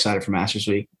 I'm so excited for Masters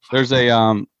Week. There's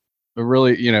a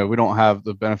really, we don't have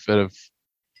the benefit of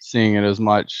seeing it as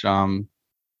much,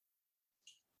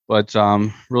 but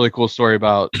really cool story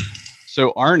about.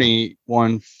 So Arnie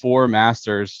won 4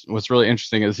 Masters. What's really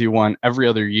interesting is he won every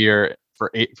other year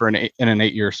in an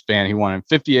 8-year span. He won in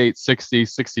 58, 60,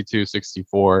 62,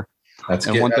 64. That's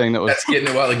and good. One thing that was that's getting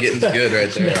it while the getting's good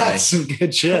right there. That's some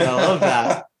good shit. I love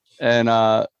that. And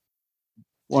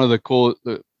one of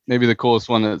the maybe the coolest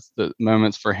one that's the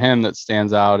moments for him that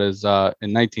stands out is in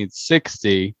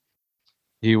 1960,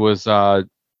 he was playing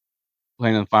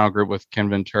in the final group with Ken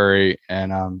Venturi,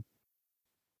 and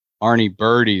Arnie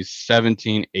birdies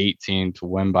 17-18 to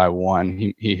win by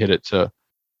 1. He hit a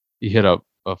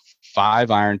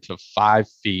 5-iron to 5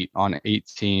 feet on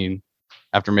 18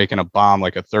 after making a bomb,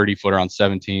 like a 30-footer on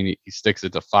 17. He sticks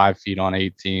it to 5 feet on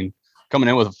 18, coming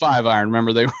in with a 5-iron.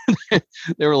 Remember, they were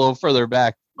a little further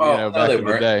back. Back in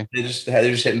the day. They're just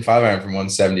hitting 5-iron from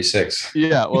 176.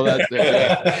 Yeah, well, that's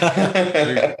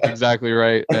You're exactly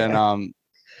right. And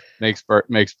makes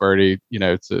birdie.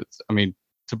 It's I mean,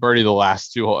 to birdie the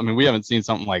last 2 holes. I mean, we haven't seen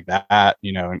something like that,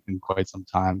 in quite some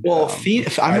time. Well,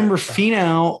 I remember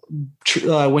Finau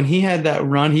when he had that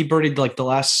run, he birdied like the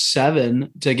last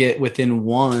 7 to get within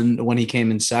 1 when he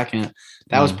came in second.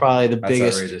 That was probably the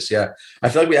biggest. Outrageous. Yeah, I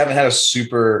feel like we haven't had a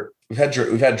super. We've had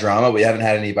drama, but we haven't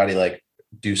had anybody like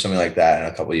do something like that in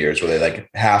a couple of years where they like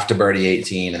have to birdie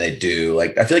 18 and they do.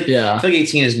 Like I feel like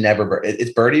 18 is never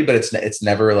it's birdie, but it's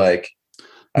never like.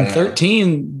 In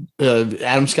 13,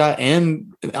 Adam Scott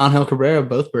and Angel Cabrera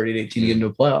both birdied 18 to get into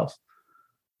a playoff.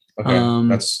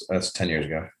 Okay, that's 10 years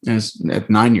ago. It's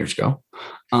 9 years ago.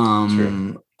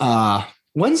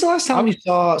 When's the last time you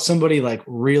saw somebody like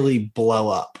really blow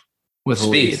up with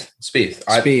Spieth?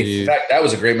 In fact, that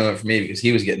was a great moment for me because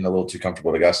he was getting a little too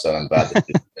comfortable at Augusta, and I'm glad that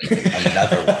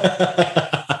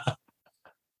another one.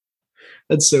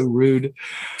 That's so rude.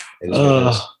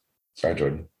 Sorry,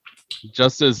 Jordan.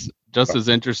 Just as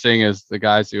interesting as the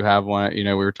guys who have won it,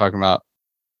 we were talking about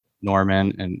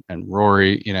Norman and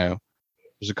Rory,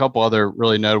 there's a couple other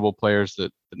really notable players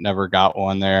that never got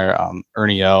one there.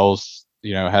 Ernie Els,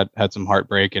 had some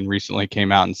heartbreak and recently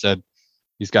came out and said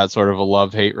he's got sort of a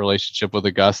love-hate relationship with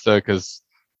Augusta because,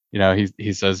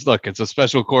 he says, look, it's a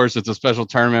special course, it's a special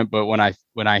tournament, but when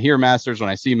I hear Masters, when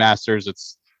I see Masters,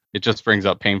 it just brings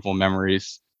up painful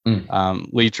memories.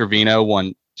 Lee Trevino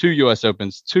won 2 U.S.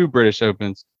 Opens, 2 British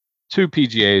Opens, 2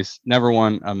 PGAs, never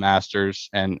won a Masters,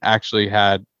 and actually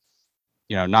had,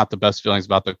 not the best feelings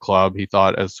about the club. He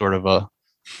thought as sort of a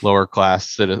lower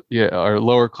class,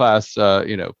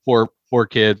 poor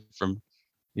kid from,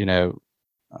 he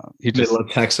just middle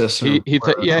of Texas. He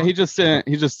just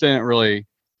didn't really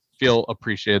feel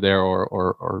appreciated there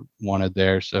or wanted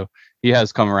there. So he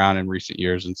has come around in recent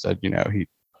years and said,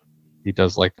 he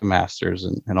does like the Masters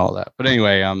and all that. But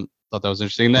anyway, thought that was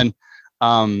interesting. And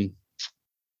then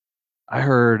I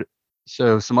heard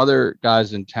some other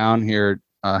guys in town here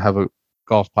have a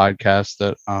golf podcast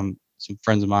that some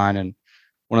friends of mine, and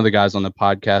one of the guys on the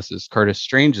podcast is Curtis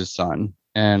Strange's son,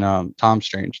 and Tom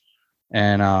Strange.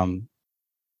 And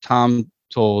Tom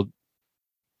told,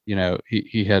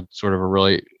 he had sort of a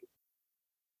really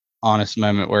honest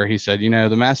moment where he said,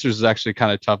 the Masters is actually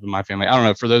kind of tough in my family. I don't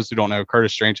know. For those who don't know,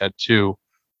 Curtis Strange had 2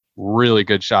 really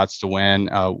good shots to win.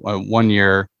 1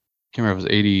 year, I can't remember if it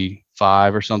was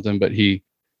 85 or something, but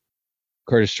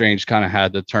Curtis Strange kind of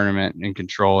had the tournament in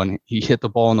control, and he hit the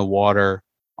ball in the water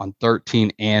on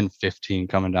 13 and 15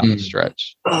 coming down the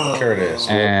stretch. Curtis.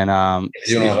 And,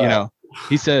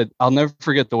 he said, I'll never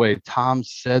forget the way Tom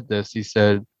said this. He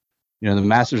said, the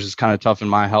Masters is kind of tough in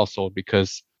my household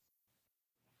because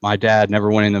my dad never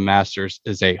winning the Masters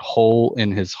is a hole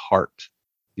in his heart.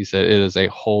 He said it is a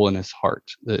hole in his heart.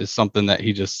 It is something that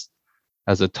he just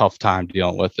has a tough time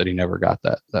dealing with, that he never got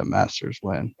that Masters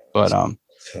win. But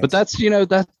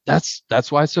that's,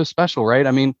 that's why it's so special, right?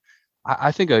 I mean,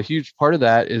 I think a huge part of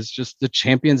that is just the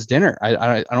Champions Dinner.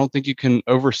 I don't think you can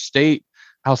overstate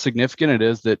how significant it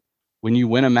is that when you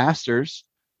win a Masters,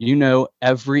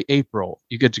 every April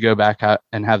you get to go back out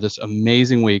and have this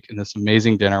amazing week and this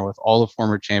amazing dinner with all the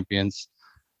former champions.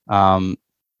 I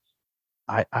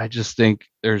just think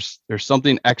there's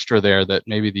something extra there that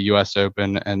maybe the U.S.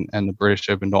 Open and the British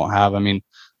Open don't have. I mean,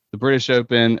 the British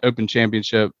Open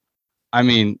Championship, I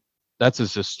mean, that's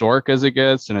as historic as it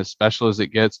gets and as special as it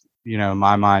gets, in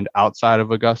my mind, outside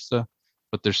of Augusta.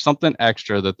 But there's something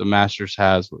extra that the Masters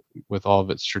has with all of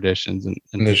its traditions.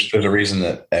 And there's a reason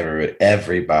that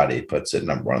everybody puts it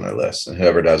number one on their list, and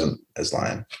whoever doesn't is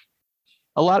lying.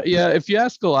 If you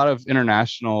ask a lot of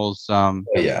internationals, but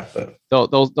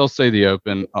they'll say the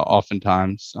Open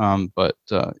oftentimes. But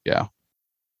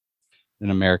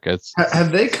in America,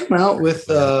 have they come out with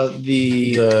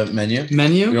the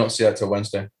menu? We don't see that till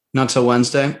Wednesday. Not till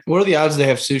Wednesday. What are the odds they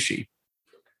have sushi?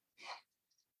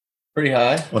 Pretty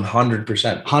high.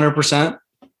 100%. 100%.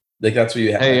 Like that's what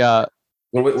you have. Hey,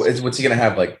 what's he gonna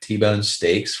have? Like T-bone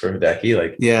steaks for Hideki?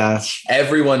 Like, yeah,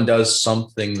 everyone does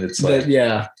something that's like,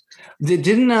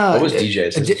 Didn't what was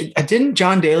DJ's? Didn't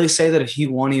John Daly say that if he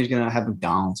won, he was gonna have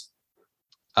McDonald's?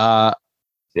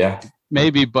 Yeah,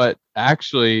 maybe, but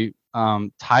actually,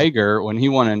 Tiger, when he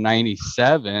won in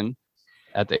 '97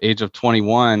 at the age of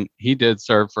 21, he did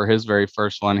serve for his very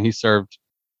first one. He served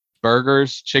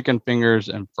burgers, chicken fingers,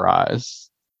 and fries.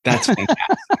 That's fantastic.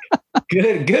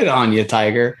 Good on you,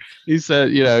 Tiger. He said,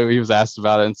 he was asked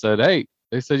about it and said, hey,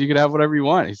 they said you could have whatever you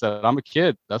want. He said, I'm a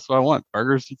kid. That's what I want.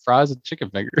 Burgers and fries and chicken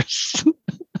fingers.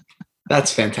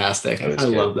 That's fantastic. I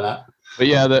love that. But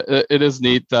yeah, it is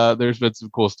neat. There's been some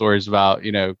cool stories about,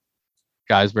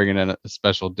 guys bringing in a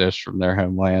special dish from their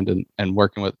homeland and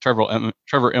working with Trevor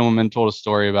Immelman told a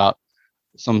story about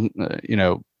some,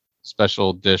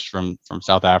 special dish from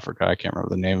South Africa. I can't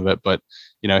remember the name of it, but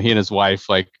he and his wife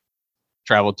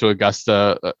traveled to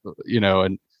Augusta,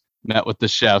 and met with the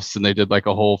chefs, and they did like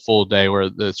a whole full day where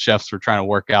the chefs were trying to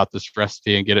work out this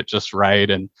recipe and get it just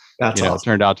right, and awesome. It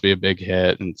turned out to be a big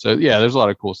hit. And so there's a lot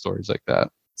of cool stories like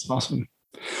that. It's awesome.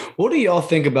 What do y'all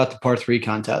think about the par 3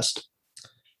 contest?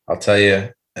 I'll tell you,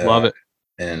 love it.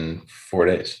 In 4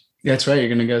 days. That's right. You're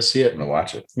going to go see it. I'm going to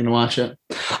watch it. You're going to watch it.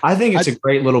 I think it's a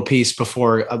great little piece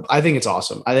I think it's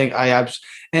awesome. I think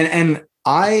and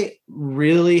I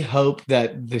really hope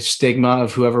that the stigma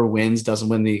of whoever wins doesn't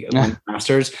win the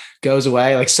Masters goes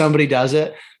away. Like somebody does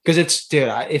it. Because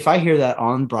if I hear that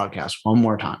on broadcast one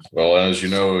more time. Well, as you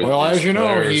know, he's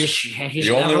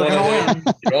you only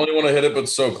want to hit it, but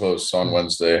so close on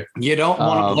Wednesday. You don't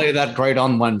want to play that great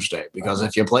on Wednesday, because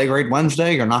if you play great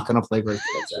Wednesday, you're not going to play great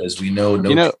Wednesday. As we know,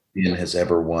 no champion has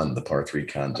ever won the par 3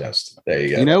 contest. There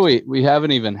you go. We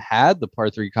haven't even had the par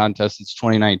 3 contest since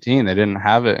 2019. They didn't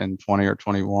have it in 20 or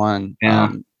 21.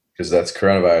 Yeah. Because that's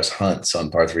coronavirus hunts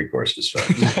on par 3 courses.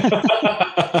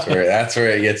 That's where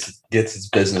it gets its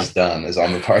business done, is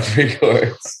on the par 3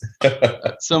 course.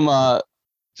 Some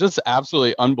just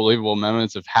absolutely unbelievable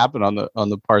moments have happened on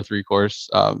the par 3 course.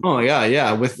 With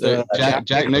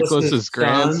Jack Nicklaus's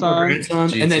grandson,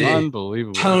 and then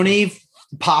unbelievable. Tony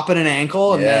popping an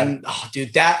ankle, and then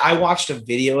I watched a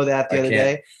video of that the other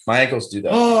day. My ankles do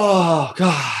that. Oh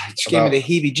god, it just gave me the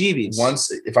heebie-jeebies.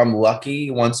 Once, if I'm lucky,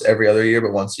 once every other year,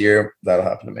 but once a year, that'll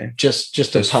happen to me. Just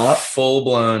a pop, full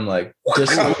blown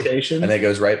dislocation, and then it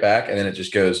goes right back, and then it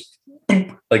just goes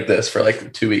like this for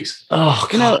 2 weeks. Oh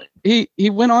god. He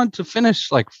went on to finish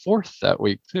 4th that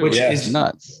week too, which is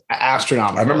nuts,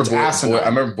 astronomical. I remember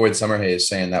Boyd Summerhays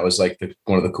saying that was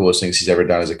one of the coolest things he's ever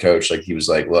done as a coach. He was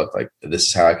like, look, this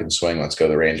is how I can swing. Let's go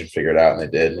to the range and figure it out. And they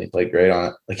did, and he played great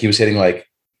on it. He was hitting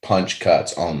punch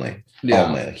cuts only. Yeah.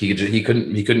 Only. He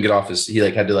couldn't get off his. He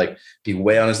had to be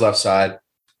way on his left side.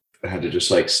 I had to just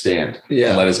stand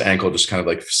and let his ankle just kind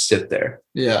of sit there.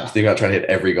 Yeah. Think about trying to hit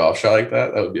every golf shot like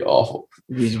that. That would be awful.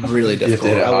 He's really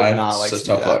difficult. I would not like to do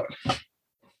that. Luck.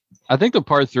 I think the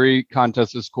par 3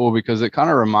 contest is cool because it kind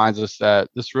of reminds us that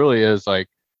this really is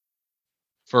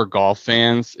for golf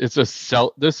fans,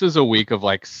 this is a week of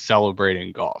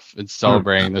celebrating golf and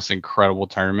celebrating this incredible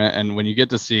tournament. And when you get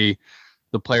to see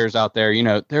the players out there,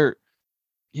 they're,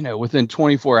 within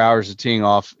 24 hours of teeing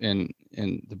off in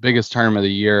in the biggest tournament of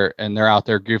the year, and they're out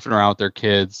there goofing around with their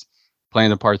kids, playing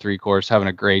the par 3 course, having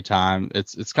a great time.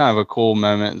 It's kind of a cool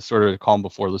moment, and sort of a calm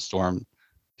before the storm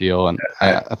deal, and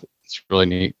it's really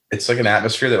neat. It's like an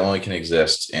atmosphere that only can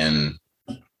exist in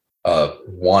a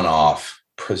one-off.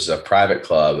 This is a private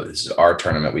club. This is our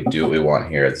tournament. We do what we want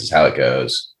here. This is how it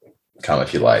goes. Come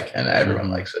if you like, and everyone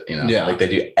likes it. Like they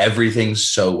do everything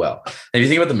so well. And if you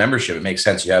think about the membership, it makes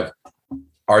sense. You have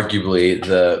arguably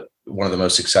one of the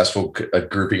most successful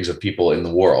groupings of people in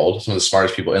the world, some of the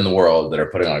smartest people in the world that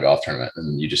are putting on a golf tournament,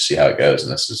 and you just see how it goes.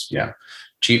 And this is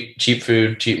cheap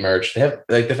food, cheap merch. They have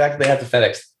like the fact that they have the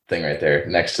FedEx thing right there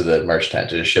next to the merch tent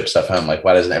to just ship stuff home. Like,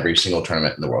 why doesn't every single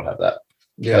tournament in the world have that?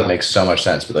 Yeah, that makes so much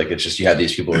sense. But like, it's just you have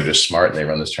these people who are just smart and they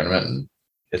run this tournament, and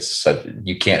it's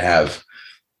you can't have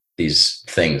these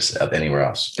things anywhere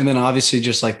else. And then obviously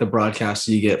just like the broadcasts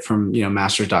you get from,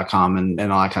 masters.com and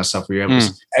all that kind of stuff where you're able to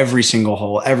see every single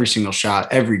hole, every single shot,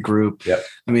 every group. Yep.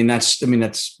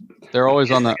 That's they're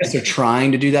always on that. I guess they're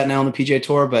trying to do that now on the PGA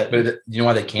Tour, but you know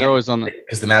why they can't? They're always on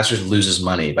because the Masters loses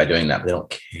money by doing that. But they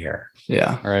don't care.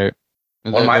 Yeah. Right.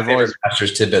 One of my favorite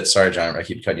Masters tidbits. Sorry, John, I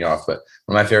keep cutting you off, but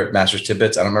one of my favorite Masters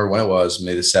tidbits. I don't remember when it was,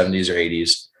 maybe the 70s or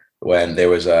 80s, when there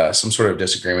was some sort of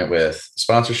disagreement with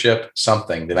sponsorship,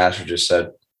 something. The Masters just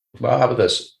said, well, how about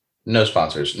this? No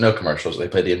sponsors, no commercials. They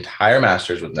played the entire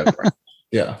Masters with no commercials.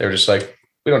 Yeah. They were just like,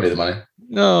 we don't need the money.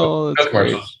 No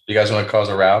commercials. Great. You guys want to cause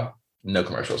a row? No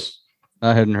commercials.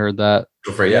 I hadn't heard that.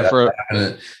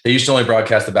 They used to only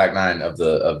broadcast the back 9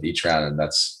 of each round, and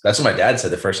that's what my dad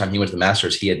said. The first time he went to the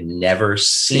Masters, he had never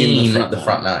seen the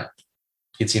front 9.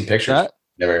 He'd seen pictures.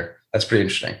 Never. That's pretty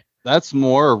interesting. That's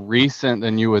more recent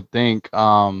than you would think.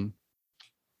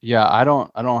 Yeah, I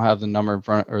don't have the number in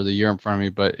front or the year in front of me,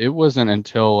 but it wasn't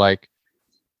until like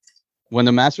when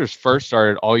the Masters first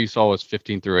started, all you saw was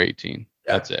 15 through 18.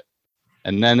 Yeah. That's it.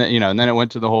 And then and then it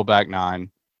went to the whole back 9.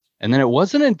 And then it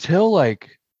wasn't until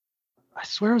like, I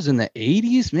swear it was in the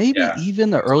 80s, maybe even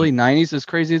the early 90s, as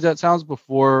crazy as that sounds,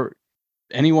 before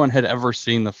anyone had ever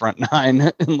seen the front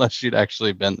 9 unless you'd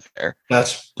actually been there.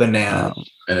 That's bananas.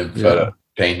 And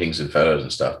paintings and photos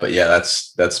and stuff. But yeah,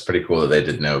 that's pretty cool that they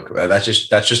did know. That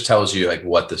just tells you like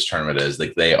what this tournament is.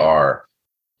 Like they are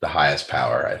the highest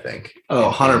power, I think.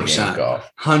 Oh, 100%.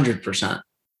 100%.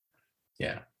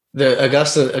 Yeah. The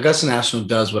Augusta National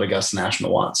does what Augusta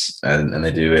National wants, and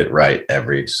they do it right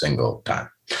every single time.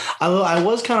 I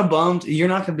was kind of bummed you're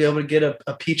not going to be able to get a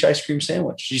peach ice cream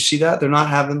sandwich. Did you see that? They're not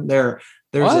having there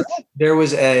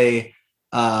was an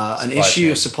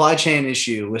supply chain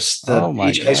issue with the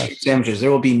peach ice cream sandwiches.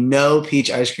 There will be no peach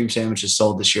ice cream sandwiches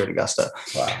sold this year at Augusta.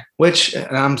 Wow. Which,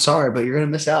 and I'm sorry, but you're going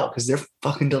to miss out because they're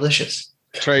fucking delicious.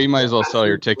 Trey, you might as well sell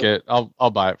your ticket.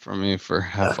 I'll buy it from you for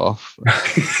half off.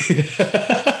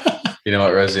 You know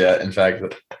what, Rosie? In fact,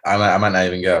 I might not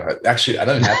even go. Actually, I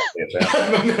don't even have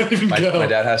to. My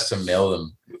dad has to mail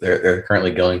them. They're currently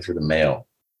going through the mail,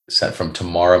 sent from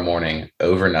tomorrow morning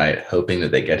overnight, hoping that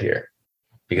they get here,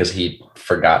 because he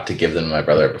forgot to give them to my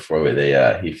brother before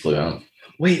he flew home.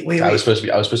 Wait. I was supposed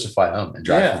to fly home and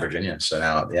drive from Virginia. So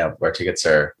now, our tickets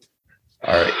are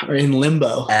in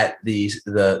limbo at the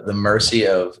mercy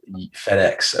of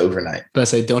FedEx overnight. But I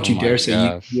say, don't you dare say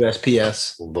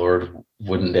USPS. Lord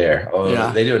wouldn't dare.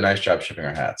 Oh, they do a nice job shipping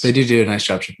our hats. They do a nice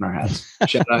job shipping our hats.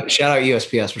 shout out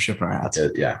USPS for shipping our hats.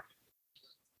 Yeah.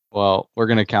 Well, we're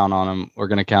gonna count on them. We're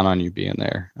gonna count on you being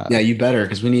there. Yeah, you better,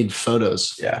 because we need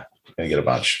photos. Yeah, gonna get a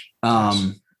bunch.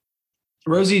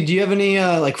 Rosie, do you have any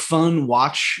fun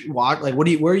watch like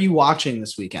where are you watching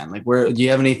this weekend? Like, where do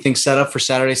you have anything set up for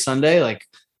Saturday, Sunday? Like,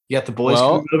 you got the boys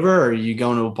coming over, or are you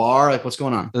going to a bar? Like, what's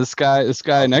going on? This guy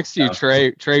next to you,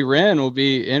 Trey Wren, will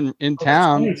be in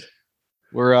town. Nice.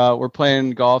 We're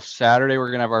playing golf Saturday.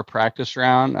 We're gonna have our practice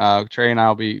round. Trey and I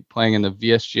will be playing in the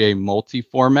VSGA multi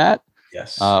format.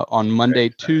 Yes. On Monday,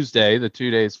 Tuesday, the 2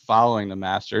 days following the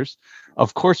Masters.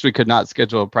 Of course, we could not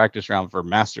schedule a practice round for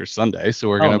Masters Sunday, so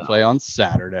we're going to play on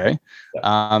Saturday.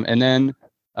 Yeah. And then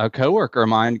a coworker of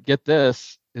mine, get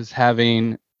this, is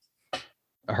having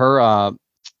her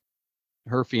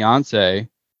fiance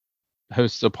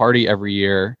hosts a party every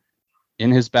year in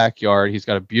his backyard. He's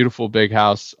got a beautiful big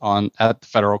house at the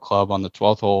Federal Club on the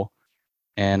 12th hole,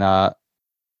 and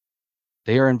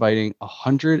they are inviting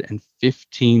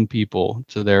 115 people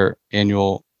to their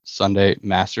annual Sunday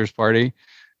Masters party.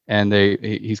 And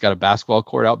he's got a basketball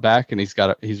court out back, and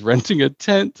he's renting a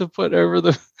tent to put over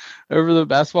the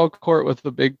basketball court with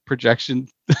a big projection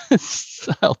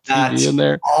style TV in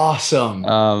there. Awesome.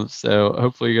 So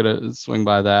hopefully you're gonna swing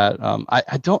by that.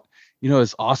 I don't,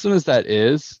 as awesome as that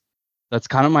is, that's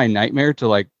kind of my nightmare, to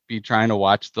like be trying to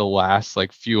watch the last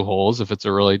like few holes if it's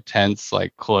a really tense,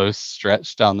 like close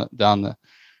stretch down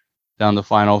the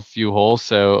final few holes.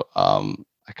 So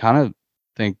I kind of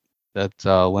think that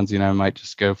Lindsay and I might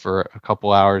just go for a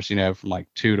couple hours, from like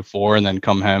 2 to 4, and then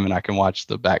come home and I can watch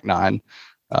the back 9.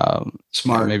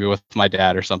 Smart. Maybe with my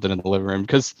dad or something in the living room,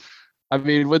 because I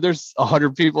mean, when there's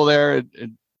 100 people there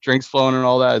and drinks flowing and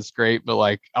all that, it's great. But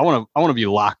like, I want to be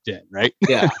locked in, right?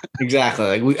 Yeah,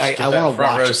 exactly. Like I want to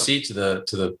front row seat to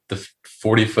the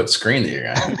 40-foot screen that you're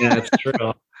at. Yeah, that's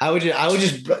true. I would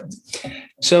just.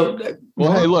 So,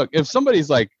 well, hey, look, if somebody's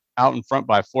like out in front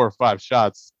by 4 or 5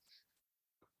 shots,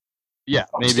 yeah,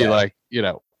 maybe like you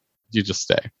just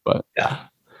stay. But yeah.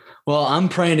 Well, I'm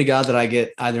praying to God that I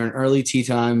get either an early tee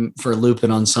time for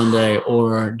Lupin on Sunday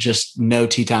or just no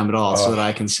tee time at all, so that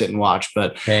I can sit and watch.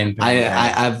 But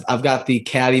I've got the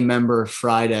caddy member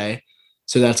Friday,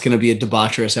 so that's going to be a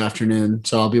debaucherous afternoon.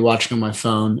 So I'll be watching on my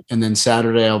phone, and then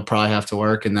Saturday I'll probably have to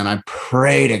work, and then I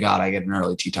pray to God I get an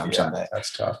early tee time Sunday.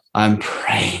 That's tough. I'm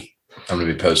praying. I'm going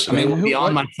to be posting. I mean, we'll be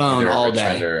on my phone all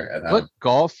day. What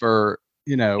golfer?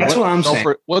 That's what I'm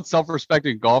saying. What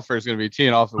self-respecting golfer is going to be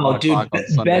teeing off at 1 o'clock on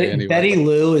Sunday anyway? Betty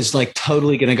Lou is like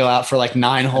totally going to go out for like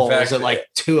 9 holes at like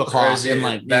 2 o'clock. And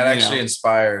like that actually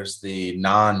inspires the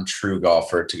non-true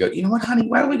golfer to go, you know what, honey,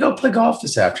 why don't we go play golf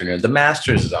this afternoon? The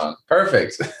Masters is on.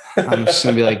 Perfect. I'm just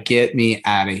going to be like, get me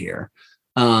out of here.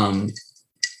 But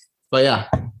yeah,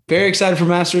 very excited for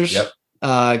Masters.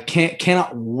 Yep.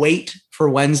 Cannot wait for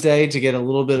Wednesday to get a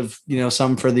little bit of,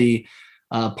 some for the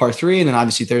par 3, and then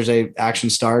obviously Thursday action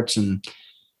starts, and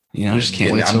just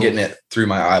can't wait. I'm getting it through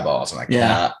my eyeballs, and I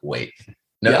cannot wait.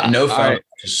 No phone. Right.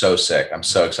 Just so sick. I'm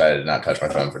so excited to not touch my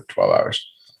phone for 12 hours.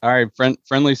 All right,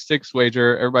 friendly sticks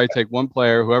wager. Everybody take one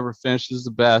player. Whoever finishes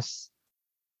the best.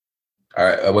 All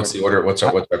right. What's the order? What's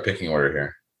our picking order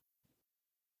here?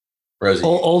 Rosie,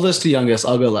 oldest to youngest.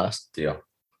 I'll go last. Deal.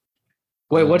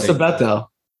 Wait, what's the bet though?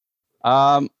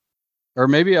 Or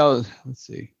maybe let's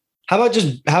see. How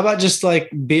about just like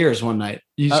beers one night?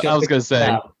 I was gonna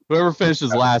say whoever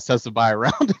finishes last has to buy a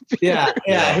round of beer.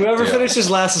 Yeah. Whoever finishes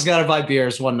last has got to buy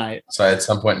beers one night. So at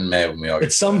some point in May, when we all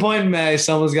at some point in May,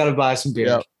 someone's got to buy some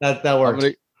beer. Yep. That works.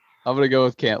 I'm gonna go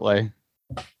with Cantlay.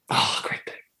 Oh, great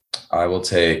pick. I will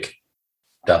take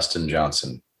Dustin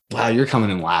Johnson. Wow, you're coming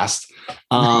in last.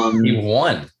 He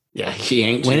won. Yeah, he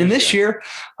ain't winning this year.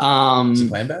 Is he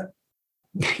playing bad?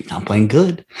 He's not playing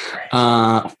good.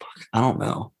 I don't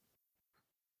know.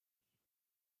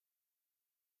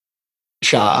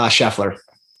 Scheffler.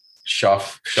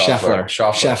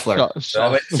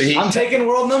 I'm taking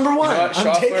world number one.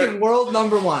 I'm taking world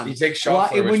number one. You take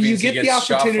Scheffler, when you get the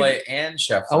opportunity. Schauffele and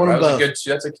Scheffler. I want them both.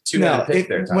 That's a 2-minute pick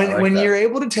there. When you're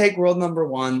able to take world number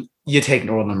one, you take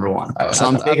world number one. I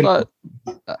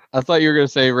thought you were going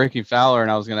to say Ricky Fowler, and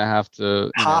I was going to have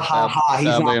to. He's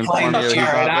not playing this year,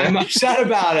 and I'm upset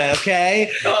about it.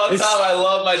 Okay. Oh, Tom, I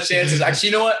love my chances. Actually,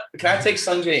 you know what? Can I take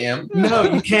Sungjae Im? No,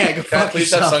 you can't. Can I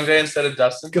please have Sungjae instead of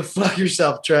Dustin? Go fuck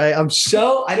yourself, Trey. You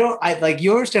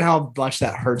understand how much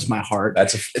that hurts my heart.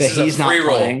 He's not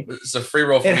playing. It's a free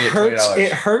roll for me.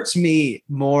 It hurts me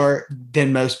more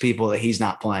than most people that he's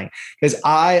not playing, because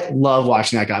I love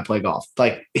watching that guy play golf.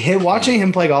 Like watching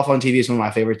him play golf on TV is one of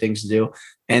my favorite things to do.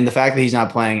 And the fact that he's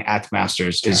not playing at the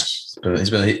Masters is Tom's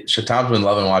been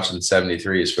loving watching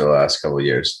 73s for the last couple of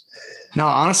years. No,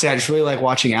 honestly, I just really like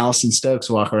watching Allison Stokes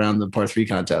walk around the par 3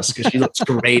 contest, because she looks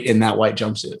great in that white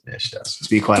jumpsuit. Yeah, she does. To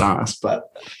be quite honest, but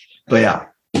yeah.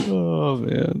 Oh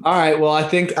man. All right. Well, I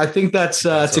think that's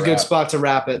it's a good spot to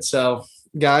wrap it. So,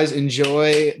 guys,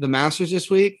 enjoy the Masters this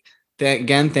week.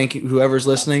 Thank you, whoever's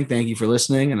listening. Thank you for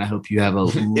listening, and I hope you have a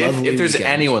lovely if there's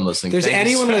weekend. Anyone listening,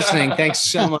 thanks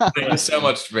so much. Thank you so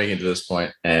much for making it to this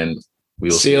point, and we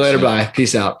will see you later. Bye.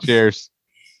 Peace out. Cheers.